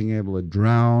being able to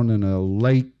drown in a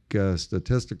lake,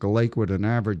 statistical lake with an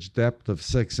average depth of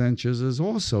 6 inches is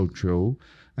also true.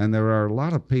 And there are a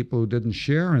lot of people who didn't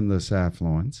share in this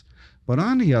affluence. But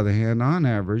on the other hand, on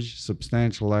average,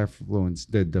 substantial affluence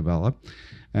did develop.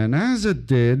 And as it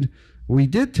did, we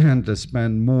did tend to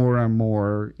spend more and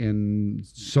more in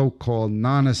so-called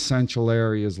non-essential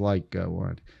areas like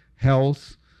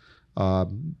health,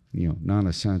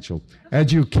 non-essential,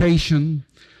 education,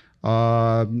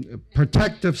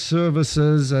 protective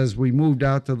services. As we moved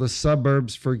out to the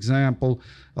suburbs, for example,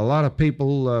 a lot of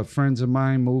people, friends of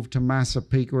mine, moved to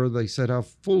Massapequa. They said how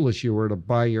foolish you were to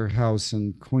buy your house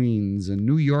in Queens and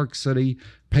New York City,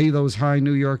 pay those high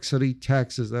New York City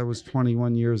taxes. That was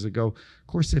 21 years ago. Of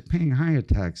course, they're paying higher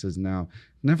taxes now.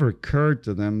 It never occurred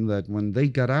to them that when they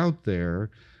got out there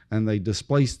and they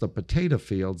displaced the potato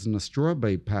fields and the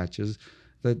strawberry patches,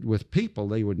 that with people,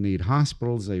 they would need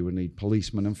hospitals, they would need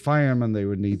policemen and firemen, they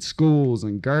would need schools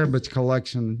and garbage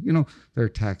collection. Their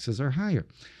taxes are higher.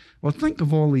 Well, think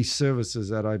of all these services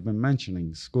that I've been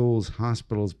mentioning, schools,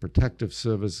 hospitals, protective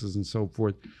services, and so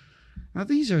forth. Now,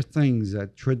 these are things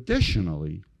that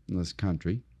traditionally in this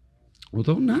country,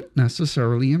 although not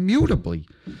necessarily immutably,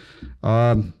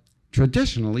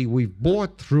 traditionally we've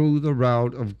bought through the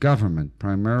route of government,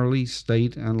 primarily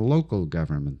state and local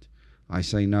government. I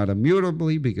say not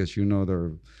immutably because there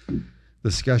are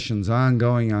discussions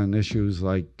ongoing on issues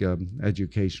like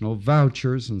educational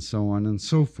vouchers and so on and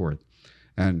so forth.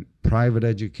 And private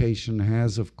education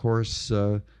has, of course,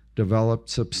 developed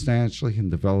substantially and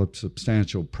developed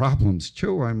substantial problems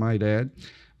too, I might add.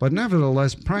 But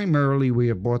nevertheless, primarily we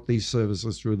have bought these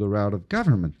services through the route of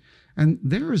government. And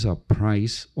there is a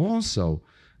price also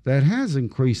that has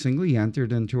increasingly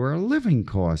entered into our living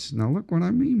costs. Now look what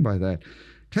I mean by that.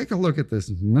 Take a look at this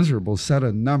miserable set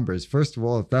of numbers. First of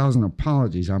all, 1,000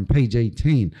 apologies on page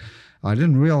 18. I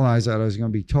didn't realize that I was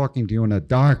going to be talking to you in a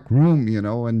dark room,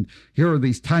 and here are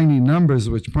these tiny numbers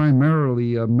which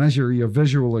primarily measure your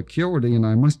visual acuity. And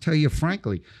I must tell you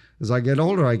frankly, as I get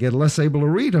older, I get less able to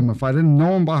read them. If I didn't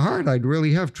know them by heart, I'd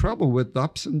really have trouble with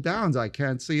ups and downs. I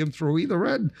can't see them through either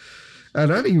end.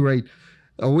 At any rate,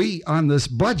 we, on this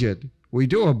budget, we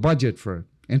do a budget for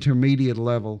intermediate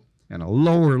level and a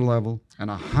lower level and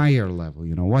a higher level.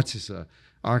 What's this,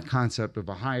 our concept of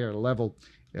a higher level?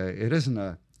 It isn't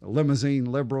a limousine,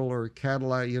 liberal, or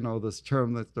Cadillac, this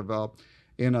term that's developed.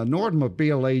 In an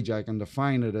automobile age, I can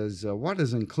define it as what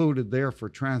is included there for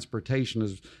transportation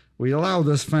is we allow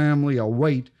this family a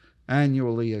weight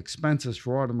annually expenses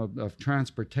for of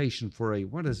transportation for a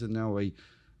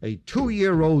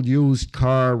 2-year-old used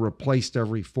car replaced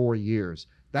every 4 years.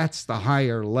 That's the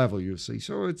higher level, you see.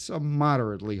 So it's a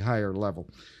moderately higher level.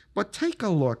 But take a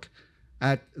look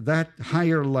at that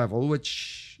higher level,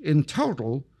 which in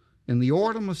total, in the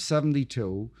autumn of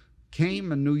 72,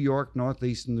 came in New York,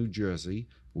 Northeastern New Jersey,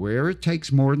 where it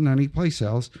takes more than any place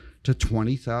else, to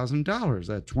 $20,000.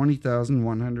 That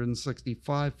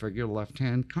 $20,165 figure,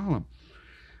 left-hand column.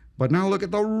 But now look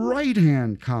at the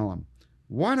right-hand column.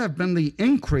 What have been the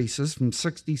increases from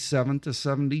 67 to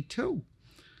 72?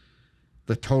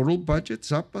 The total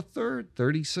budget's up a third,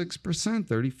 36%,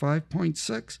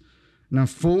 35.6%. Now,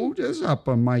 food is up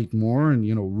a mite more, and,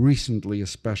 recently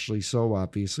especially so,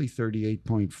 obviously,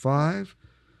 38.5%.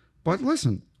 But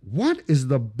listen, what is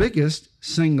the biggest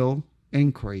single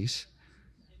increase?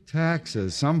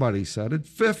 Taxes. Somebody said it,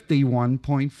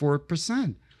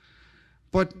 51.4%.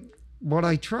 But what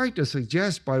I tried to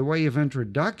suggest by way of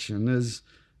introduction is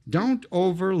don't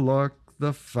overlook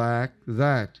the fact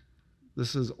that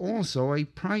this is also a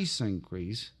price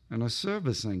increase and a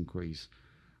service increase.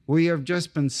 We have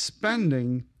just been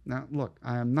spending. Now, look,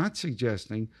 I am not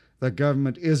suggesting that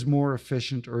government is more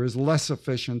efficient or is less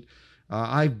efficient.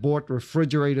 I've bought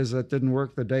refrigerators that didn't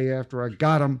work the day after I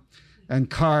got them, and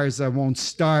cars that won't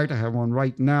start. I have one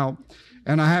right now.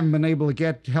 and I haven't been able to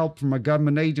get help from a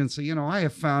government agency. You know, I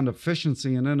have found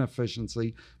efficiency and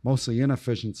inefficiency, mostly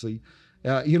inefficiency,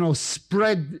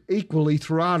 spread equally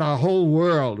throughout our whole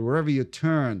world, wherever you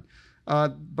turn.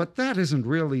 But that isn't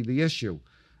really the issue.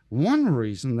 One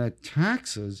reason that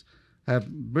taxes have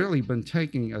really been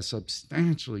taking a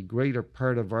substantially greater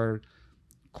part of our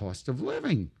cost of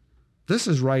living. This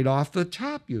is right off the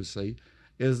top, you see,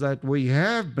 is that we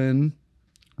have been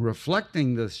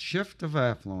reflecting this shift of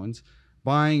affluence,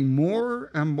 buying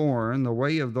more and more in the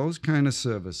way of those kind of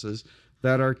services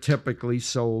that are typically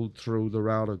sold through the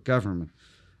route of government.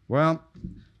 Well,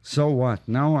 so what?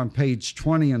 Now on page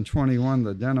 20 and 21,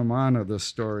 the denouement of this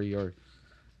story, or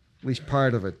at least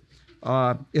part of it.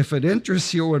 If it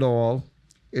interests you at all,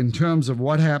 in terms of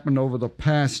what happened over the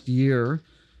past year,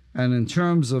 and in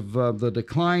terms of the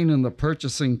decline in the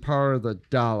purchasing power of the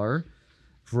dollar,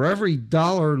 for every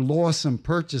dollar loss in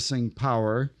purchasing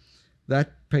power,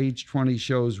 that page 20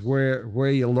 shows where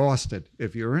you lost it.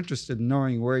 If you're interested in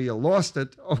knowing where you lost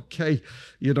it, okay,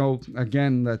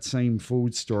 again, that same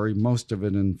food story, most of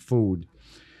it in food.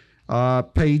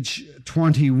 Page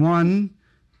 21,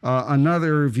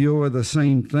 another review of the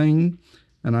same thing,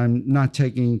 and I'm not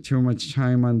taking too much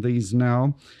time on these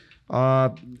now.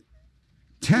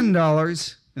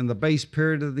 $10 in the base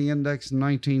period of the index in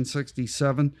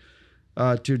 1967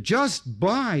 to just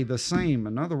buy the same,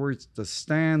 in other words, to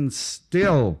stand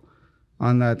still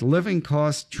on that living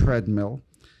cost treadmill,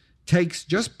 takes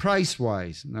just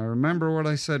price-wise. Now remember what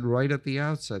I said right at the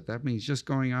outset. That means just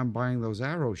going on buying those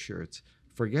Arrow shirts.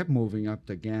 Forget moving up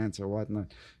to Gantz or whatnot.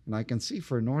 And I can see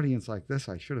for an audience like this,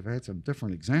 I should have had some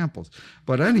different examples.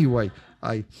 But anyway,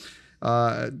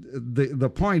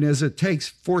 the point is it takes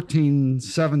 $14,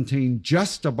 $17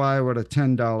 just to buy what a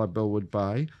 $10 bill would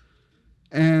buy.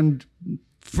 And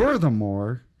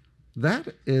furthermore,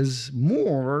 that is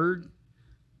more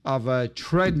of a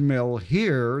treadmill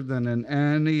here than in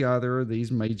any other of these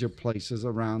major places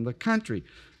around the country.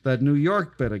 That New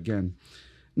York bit again.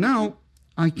 Now,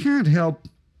 I can't help,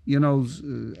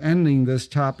 ending this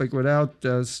topic without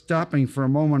stopping for a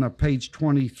moment at page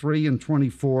 23 and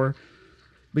 24,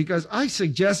 because I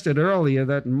suggested earlier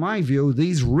that, in my view,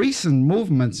 these recent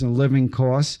movements in living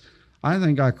costs, I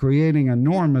think, are creating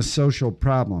enormous social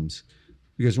problems.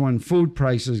 Because when food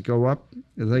prices go up,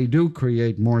 they do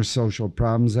create more social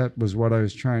problems. That was what I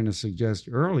was trying to suggest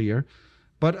earlier.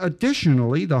 But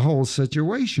additionally, the whole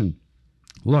situation.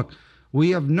 Look,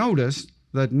 we have noticed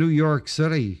that New York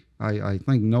City, I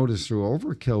think noticed through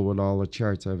overkill with all the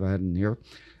charts I've had in here,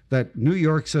 that New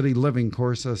York City living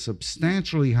costs are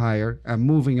substantially higher and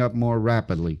moving up more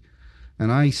rapidly. And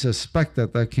I suspect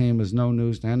that came as no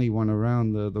news to anyone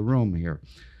around the room here.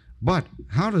 But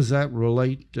how does that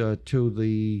relate to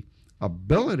the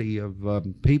ability of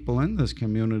people in this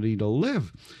community to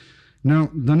live? Now,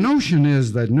 the notion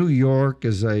is that New York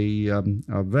is a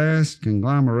vast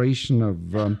conglomeration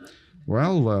of,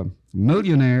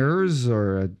 millionaires,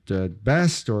 or at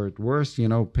best or at worst,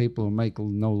 people who make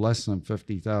no less than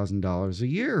 $50,000 a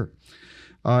year.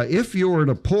 If you were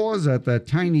to pause at that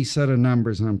tiny set of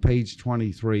numbers on page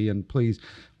 23, and please,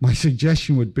 my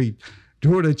suggestion would be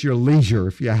do it at your leisure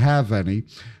if you have any.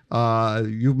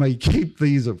 You may keep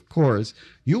these, of course.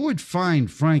 You would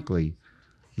find, frankly,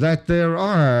 that there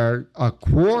are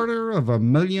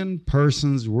 250,000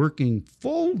 persons working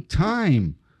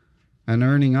full-time and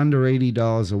earning under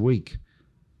 $80 a week,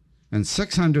 and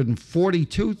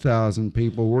 642,000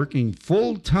 people working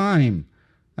full-time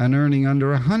and earning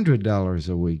under $100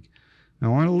 a week. Now,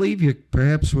 I want to leave you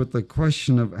perhaps with the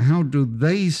question of how do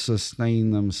they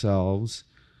sustain themselves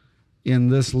in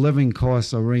this living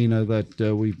cost arena that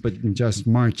we've been just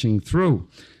marching through,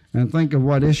 and think of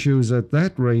what issues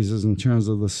that raises in terms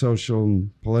of the social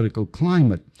and political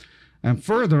climate. And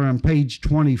further, on page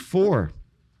 24,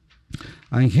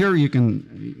 here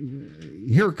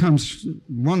comes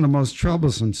one of the most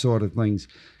troublesome sort of things.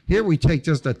 Here we take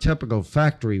just a typical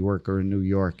factory worker in New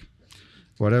York,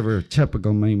 whatever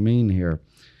typical may mean here.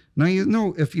 Now,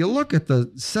 if you look at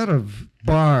the set of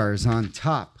bars on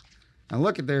top and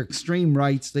look at their extreme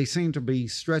rights, they seem to be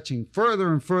stretching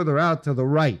further and further out to the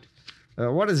right.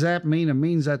 What does that mean? It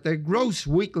means that their gross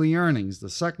weekly earnings, the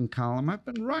second column, have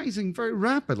been rising very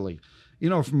rapidly,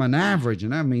 from an average,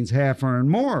 and that means half earned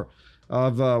more,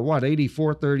 of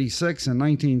 $84.36 in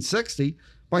 1960.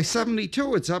 By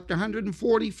 72, it's up to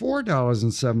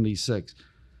 $144.76.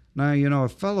 Now, a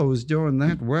fellow who's doing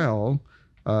that well,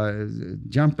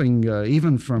 jumping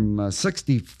even from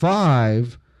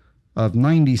 65 of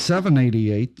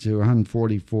 97.88 to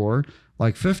 144,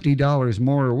 like $50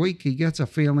 more a week, he gets a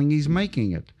feeling he's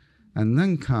making it. And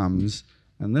then comes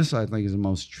and this I think is the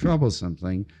most troublesome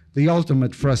thing, the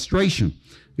ultimate frustration.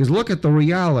 Because look at the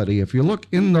reality. If you look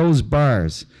in those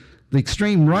bars, the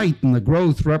extreme right in the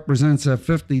growth represents a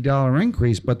 $50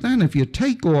 increase, but then if you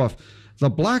take off the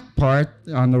black part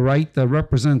on the right that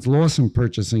represents loss in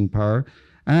purchasing power,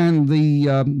 and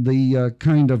the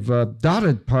kind of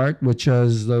dotted part, which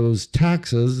is those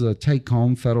taxes,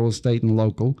 take-home, federal, state, and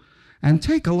local, and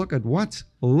take a look at what's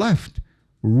left.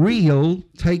 Real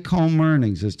take-home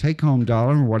earnings, his take-home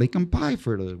dollar, and what he can buy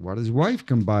for it, what his wife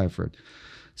can buy for it.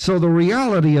 So the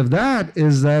reality of that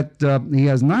is that he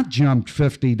has not jumped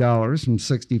 $50 from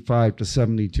 65 to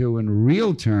 72 in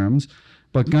real terms,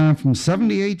 but gone from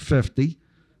 78.50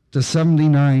 to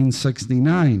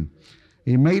 79.69.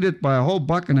 He made it by a whole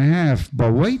 $1.50 and a half,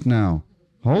 but wait now,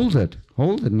 hold it,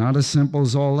 not as simple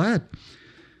as all that.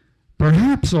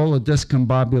 Perhaps all the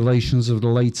discombobulations of the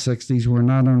late 60s were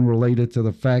not unrelated to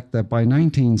the fact that by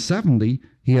 1970,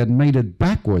 he had made it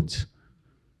backwards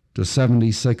to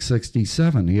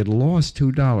 76.67. He had lost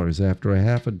 $2 after a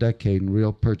half a decade in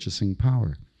real purchasing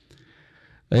power.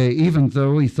 Even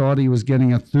though he thought he was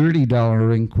getting a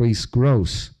 $30 increase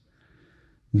gross.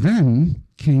 Then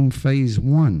came phase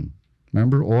one.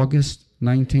 Remember August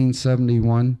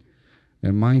 1971?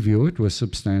 In my view, it was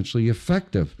substantially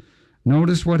effective.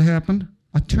 Notice what happened?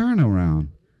 A turnaround.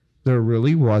 There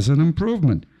really was an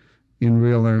improvement in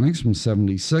real earnings from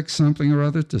 76 something or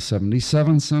other to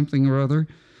 77 something or other.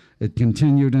 It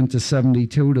continued into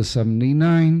 72 to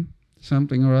 79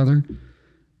 something or other.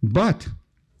 But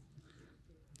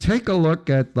take a look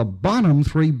at the bottom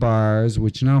three bars,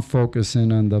 which now focus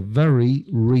in on the very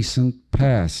recent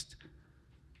past.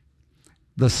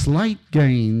 The slight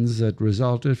gains that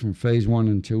resulted from phase 1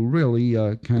 and 2 really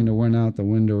kind of went out the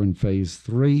window in phase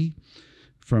 3.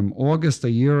 From August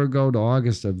a year ago to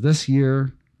August of this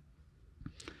year,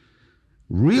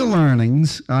 gross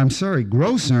earnings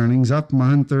up from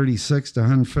 136 to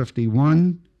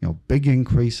 151, big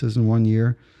increases in 1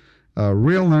 year.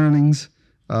 Real earnings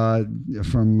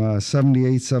from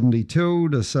 78.72 to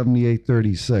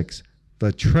 78.36.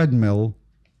 The treadmill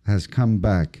has come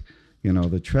back.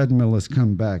 The treadmill has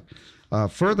come back.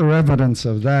 Further evidence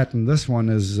of that, and this one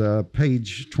is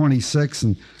page 26,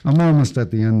 and I'm almost at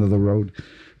the end of the road.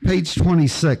 Page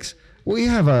 26. We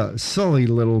have a silly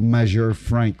little measure,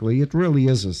 frankly. It really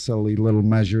is a silly little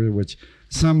measure, which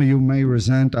some of you may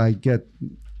resent. I get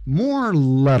more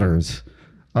letters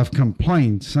of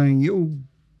complaint saying,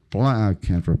 I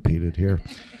can't repeat it here.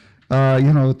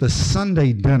 The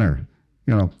Sunday dinner.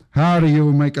 How do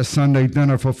you make a Sunday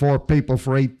dinner for 4 people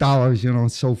for $8,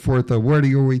 and so forth? Where do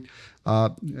you eat?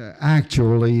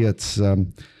 Actually, it's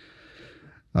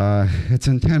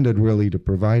intended really to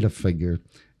provide a figure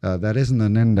that isn't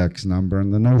an index number,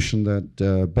 and the notion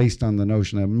that, based on the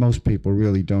notion that most people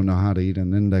really don't know how to eat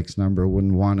an index number,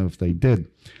 wouldn't want to if they did.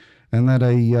 And that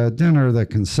a dinner that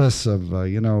consists of,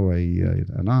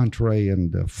 an entree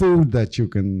and food that you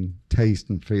can taste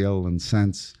and feel and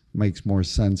sense makes more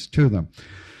sense to them.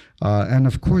 And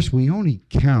of course, we only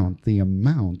count the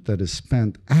amount that is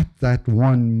spent at that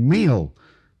one meal,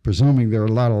 presuming there are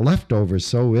a lot of leftovers.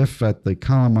 So if at the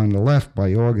column on the left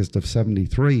by August of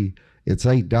 73, it's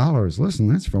 $8, listen,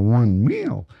 that's for one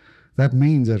meal. That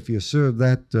means that if you serve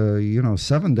that,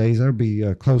 7 days, that'd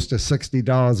be close to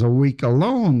 $60 a week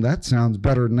alone. That sounds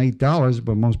better than $8,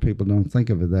 but most people don't think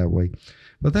of it that way.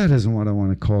 But that isn't what I want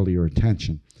to call to your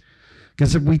attention.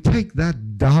 Because if we take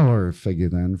that dollar figure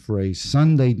then for a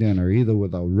Sunday dinner, either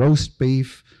with a roast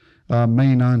beef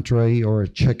main entree or a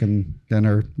chicken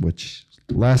dinner, which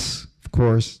less, of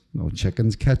course, no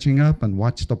chicken's catching up, and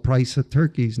watch the price of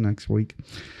turkeys next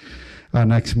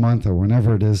month, or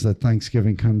whenever it is that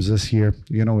Thanksgiving comes this year.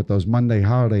 With those Monday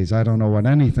holidays, I don't know what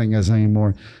anything is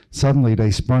anymore. Suddenly they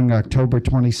sprung October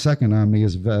 22nd on me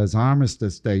as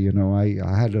Armistice Day.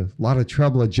 I had a lot of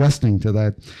trouble adjusting to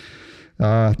that.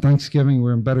 Thanksgiving,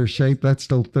 we're in better shape. That's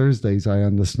still Thursdays, I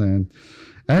understand.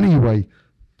 Anyway,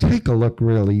 take a look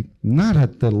really, not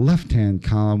at the left-hand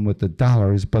column with the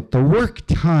dollars, but the work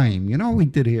time. What we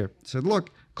did here? Said, look,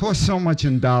 costs so much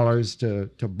in dollars to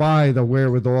buy the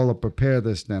wherewithal to prepare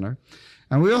this dinner.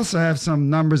 And we also have some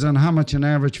numbers on how much an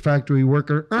average factory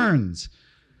worker earns.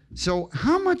 So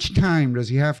how much time does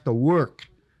he have to work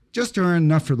just to earn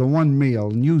enough for the one meal,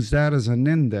 and use that as an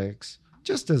index,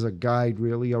 just as a guide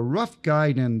really, a rough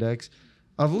guide index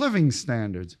of living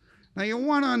standards. Now you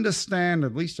want to understand,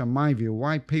 at least in my view,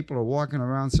 why people are walking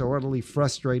around so utterly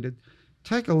frustrated.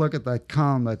 Take a look at that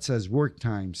column that says work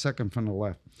time, second from the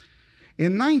left.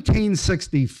 In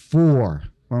 1964,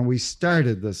 when we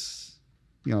started this,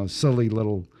 silly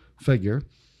little figure,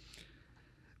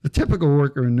 the typical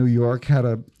worker in New York had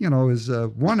his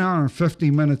 1 hour and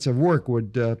 50 minutes of work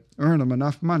would earn him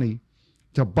enough money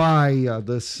to buy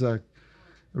this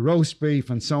roast beef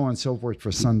and so on and so forth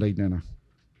for Sunday dinner.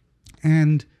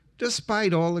 And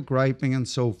despite all the griping and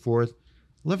so forth,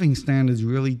 living standards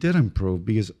really did improve,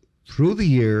 because through the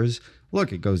years,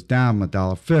 look, it goes down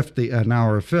 $1.50, an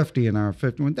hour 50,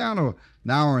 went down to an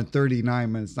hour and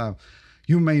 39 minutes. Now,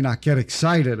 you may not get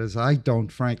excited, as I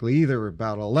don't, frankly, either,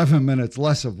 about 11 minutes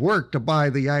less of work to buy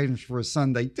the items for a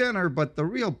Sunday dinner, but the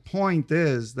real point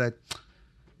is that,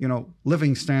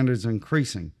 living standards are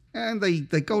increasing. And they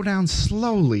go down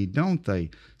slowly, don't they?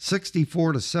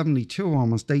 64 to 72,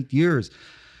 almost 8 years.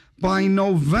 By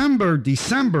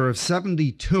December of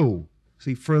 72,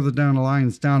 see, further down the line,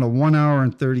 it's down to 1 hour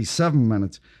and 37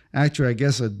 minutes. Actually, I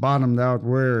guess it bottomed out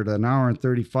at an hour and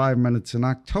 35 minutes in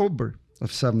October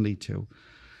of 72.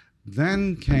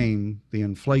 Then came the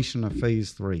inflation of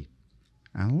phase 3.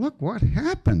 And look what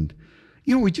happened.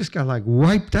 We just got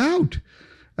wiped out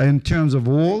in terms of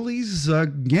all these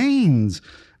gains.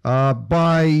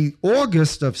 By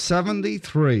August of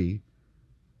 73,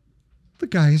 the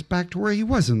guy is back to where he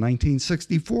was in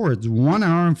 1964. It's 1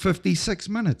 hour and 56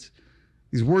 minutes.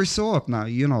 He's worse off now,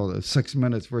 the 6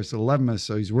 minutes versus 11 minutes,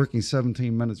 so he's working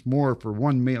 17 minutes more for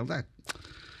one meal. That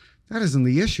isn't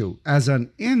the issue. As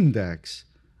an index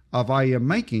of how you're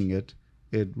making it,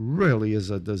 it really is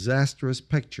a disastrous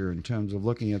picture in terms of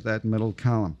looking at that middle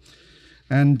column.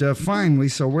 And finally,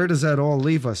 so where does that all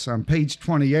leave us? On page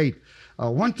 28,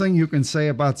 one thing you can say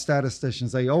about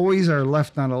statisticians, they always are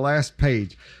left on the last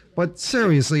page. But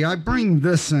seriously, I bring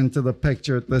this into the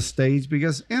picture at this stage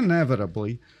because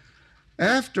inevitably,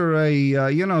 after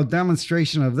a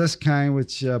demonstration of this kind,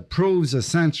 which proves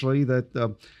essentially that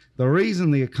the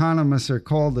reason the economists are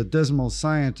called the dismal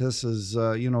scientists is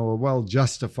a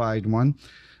well-justified one.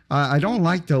 I don't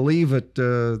like to leave it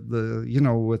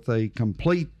with a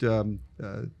complete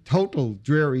total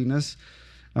dreariness.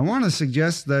 I want to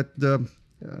suggest that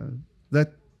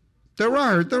that there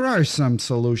are some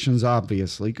solutions,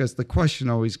 obviously, because the question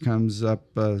always comes up: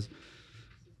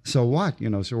 so what?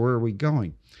 So where are we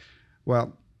going?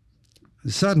 Well,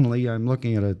 suddenly I'm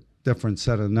looking at a different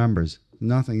set of numbers.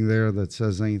 Nothing there that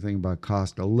says anything about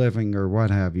cost of living or what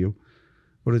have you,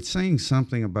 but it's saying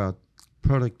something about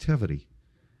productivity.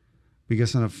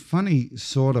 Because in a funny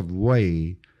sort of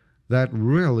way, that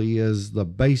really is the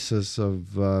basis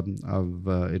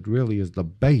it really is the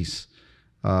base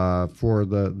for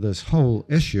this whole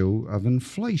issue of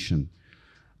inflation.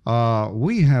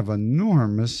 We have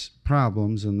enormous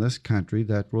problems in this country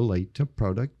that relate to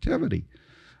productivity.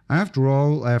 After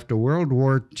all, after World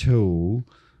War II,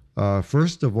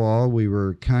 first of all, we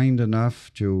were kind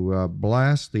enough to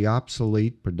blast the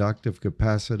obsolete productive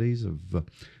capacities of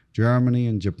Germany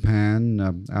and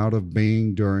Japan out of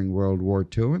being during World War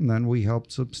II, and then we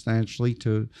helped substantially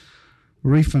to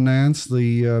refinance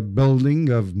the building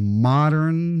of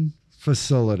modern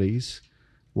facilities,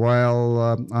 while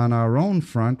on our own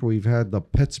front we've had the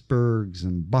Pittsburghs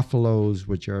and Buffaloes,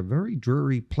 which are very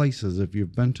dreary places if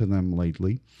you've been to them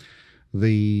lately,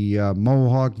 the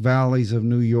Mohawk Valleys of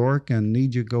New York, and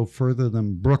need you go further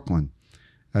than Brooklyn.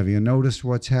 Have you noticed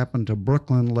what's happened to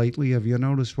Brooklyn lately? Have you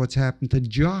noticed what's happened to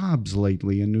jobs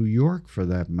lately in New York, for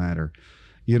that matter?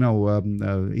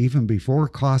 Even before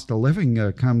cost of living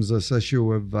comes this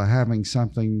issue of having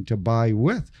something to buy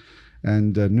with.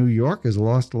 And New York has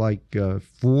lost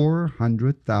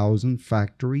 400,000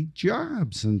 factory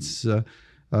jobs since the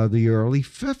early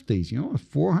 50s.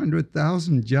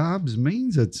 400,000 jobs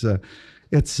means it's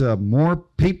more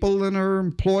people than are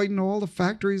employed in all the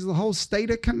factories of the whole state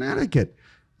of Connecticut.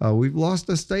 We've lost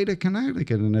the state of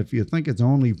Connecticut, and if you think it's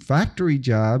only factory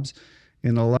jobs,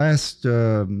 in the last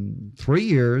 3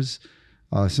 years,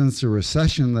 since the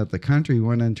recession that the country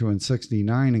went into in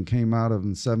 69 and came out of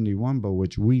in 71, but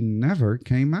which we never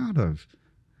came out of,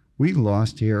 we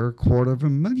lost here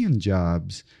 250,000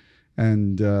 jobs,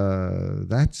 and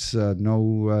that's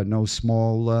no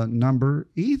small number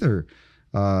either.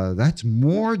 That's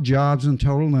more jobs in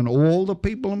total than all the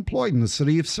people employed in the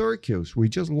city of Syracuse. We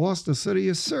just lost the city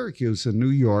of Syracuse in New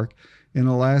York in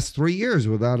the last 3 years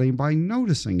without anybody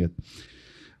noticing it.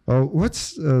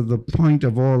 What's the point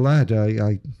of all that?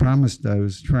 I promised I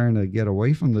was trying to get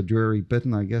away from the dreary bit,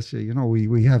 and I guess,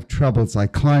 we have trouble. It's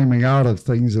like climbing out of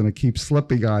things and it keeps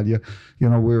slipping on you.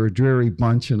 We're a dreary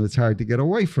bunch and it's hard to get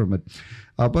away from it.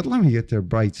 But let me get to the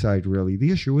bright side, really.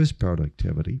 The issue is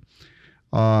productivity.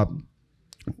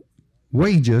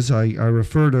 Wages, I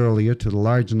referred earlier to the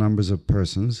large numbers of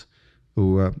persons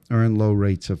who earn low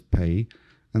rates of pay.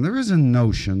 And there is a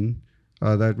notion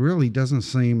that really doesn't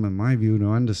seem, in my view, to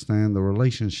understand the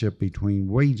relationship between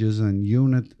wages and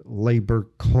unit labor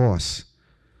costs.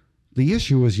 The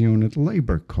issue is unit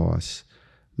labor costs.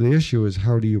 The issue is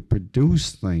how do you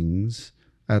produce things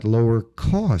at lower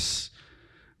costs.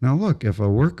 Now look, if a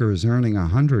worker is earning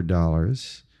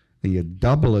 $100 and you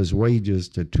double his wages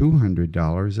to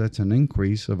 $200, that's an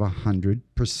increase of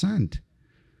 100%.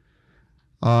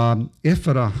 If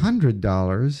at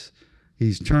 $100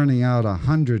 he's turning out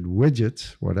 100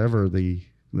 widgets, whatever the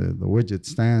widget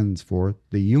stands for,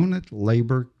 the unit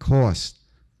labor cost,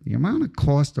 the amount of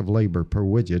cost of labor per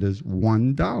widget is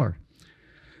 $1.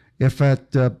 If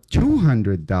at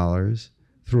 $200,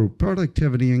 through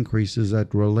productivity increases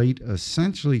that relate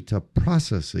essentially to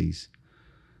processes,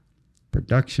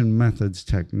 production methods,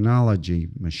 technology,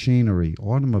 machinery,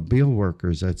 automobile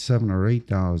workers at $7 or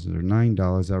 $8 or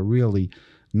 $9 are really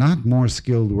not more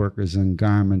skilled workers than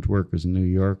garment workers in New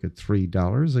York at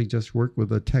 $3. They just work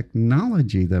with a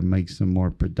technology that makes them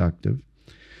more productive.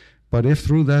 But if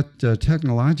through that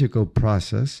technological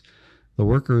process, the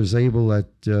worker is able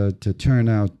to turn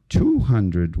out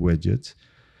 200 widgets,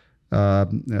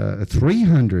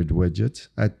 300 widgets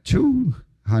at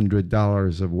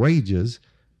 $200 of wages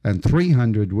and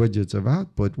 300 widgets of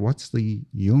output, what's the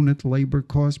unit labor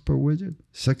cost per widget?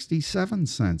 67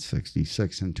 cents,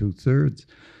 66 2/3.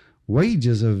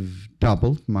 Wages have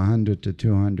doubled from $100 to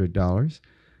 $200,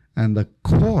 and the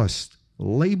cost,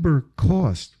 labor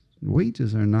cost,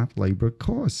 wages are not labor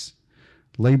costs.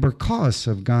 Labor costs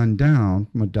have gone down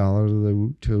from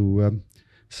 $1 to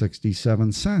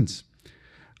 67 cents.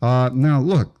 Now,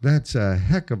 look, that's a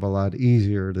heck of a lot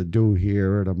easier to do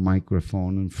here at a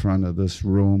microphone in front of this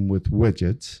room with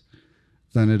widgets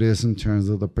than it is in terms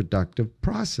of the productive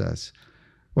process.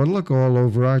 Well, look all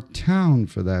over our town,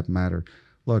 for that matter.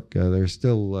 Look, there's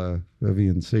still,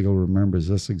 Vivian Siegel remembers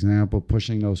this example,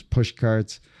 pushing those push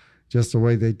carts just the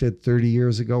way they did 30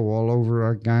 years ago all over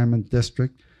our garment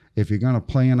district. If you're going to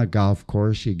play in a golf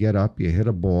course, you get up, you hit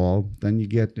a ball, then you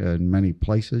get, in many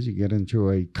places, you get into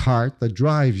a cart that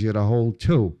drives you to hole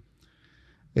 2.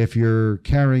 If you're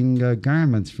carrying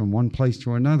garments from one place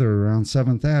to another around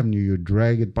 7th Avenue, you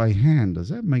drag it by hand. Does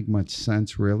that make much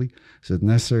sense, really? Is it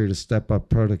necessary to step up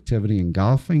productivity in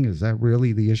golfing? Is that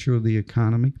really the issue of the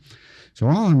economy? So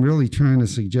all I'm really trying to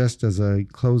suggest as a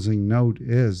closing note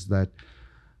is that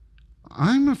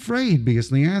I'm afraid, because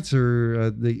the answer,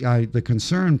 the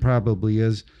concern probably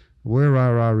is, where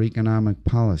are our economic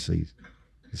policies?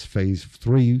 Is phase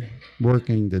 3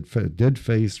 working? Did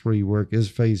phase 3 work? Is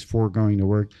phase 4 going to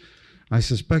work? I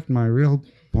suspect my real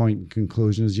point and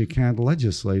conclusion is you can't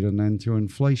legislate an end to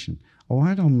inflation.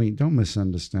 Oh, don't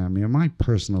misunderstand me. In my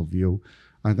personal view,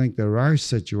 I think there are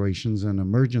situations and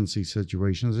emergency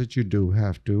situations that you do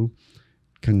have to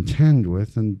contend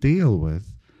with and deal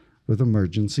with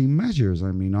emergency measures.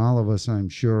 I mean, all of us, I'm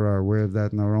sure, are aware of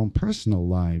that in our own personal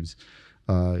lives.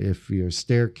 If your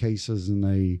staircases in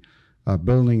a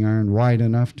building aren't wide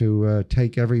enough to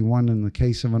take everyone in the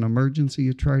case of an emergency,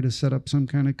 you try to set up some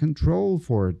kind of control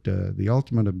for it. The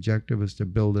ultimate objective is to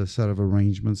build a set of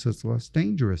arrangements that's less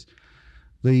dangerous.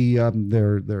 The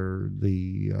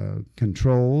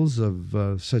controls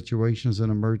of situations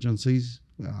and emergencies,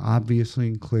 obviously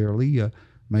and clearly,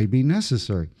 may be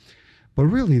necessary. But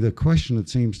really, the question, it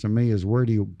seems to me, is where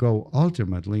do you go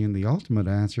ultimately? And the ultimate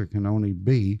answer can only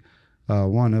be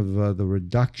one of the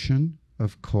reduction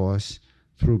of costs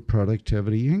through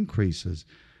productivity increases.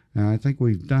 And I think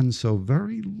we've done so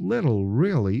very little,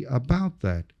 really, about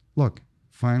that. Look,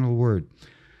 final word.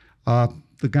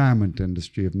 The garment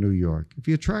industry of New York. If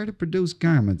you try to produce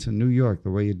garments in New York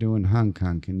the way you do in Hong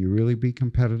Kong, can you really be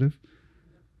competitive?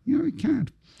 You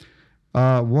can't.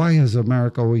 Why has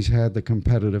America always had the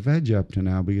competitive edge up to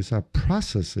now? Because our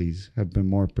processes have been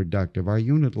more productive. Our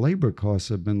unit labor costs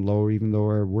have been lower, even though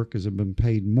our workers have been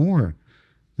paid more.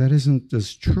 That isn't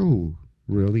as true,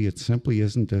 really. It simply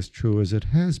isn't as true as it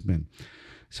has been.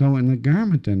 So in the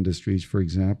garment industries, for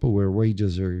example, where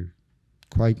wages are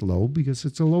quite low because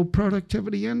it's a low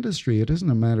productivity industry, it isn't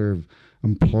a matter of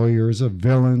employers are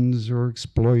villains or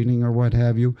exploiting or what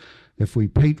have you. If we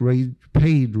paid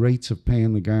rates of pay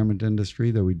in the garment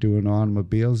industry that we do in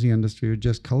automobiles, the industry would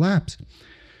just collapse.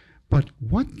 But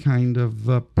what kind of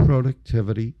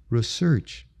productivity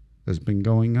research has been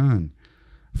going on?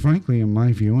 Frankly, in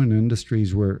my view, in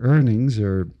industries where earnings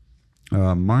are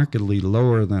markedly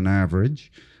lower than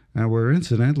average, and where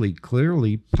incidentally,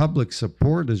 clearly, public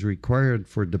support is required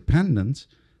for dependents,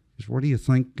 because what do you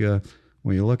think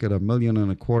when you look at 1.25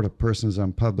 million persons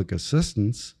on public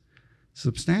assistance?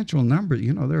 Substantial number,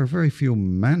 there are very few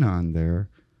men on there.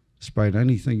 despite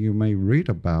anything you may read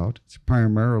about. It's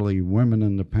primarily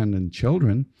women-independent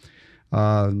children.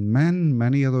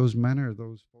 Many of those men are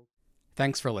those folks.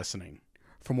 Thanks for listening.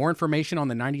 For more information on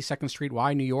the 92nd Street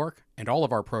Y, New York, and all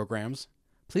of our programs,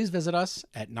 please visit us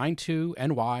at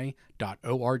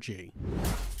 92ny.org.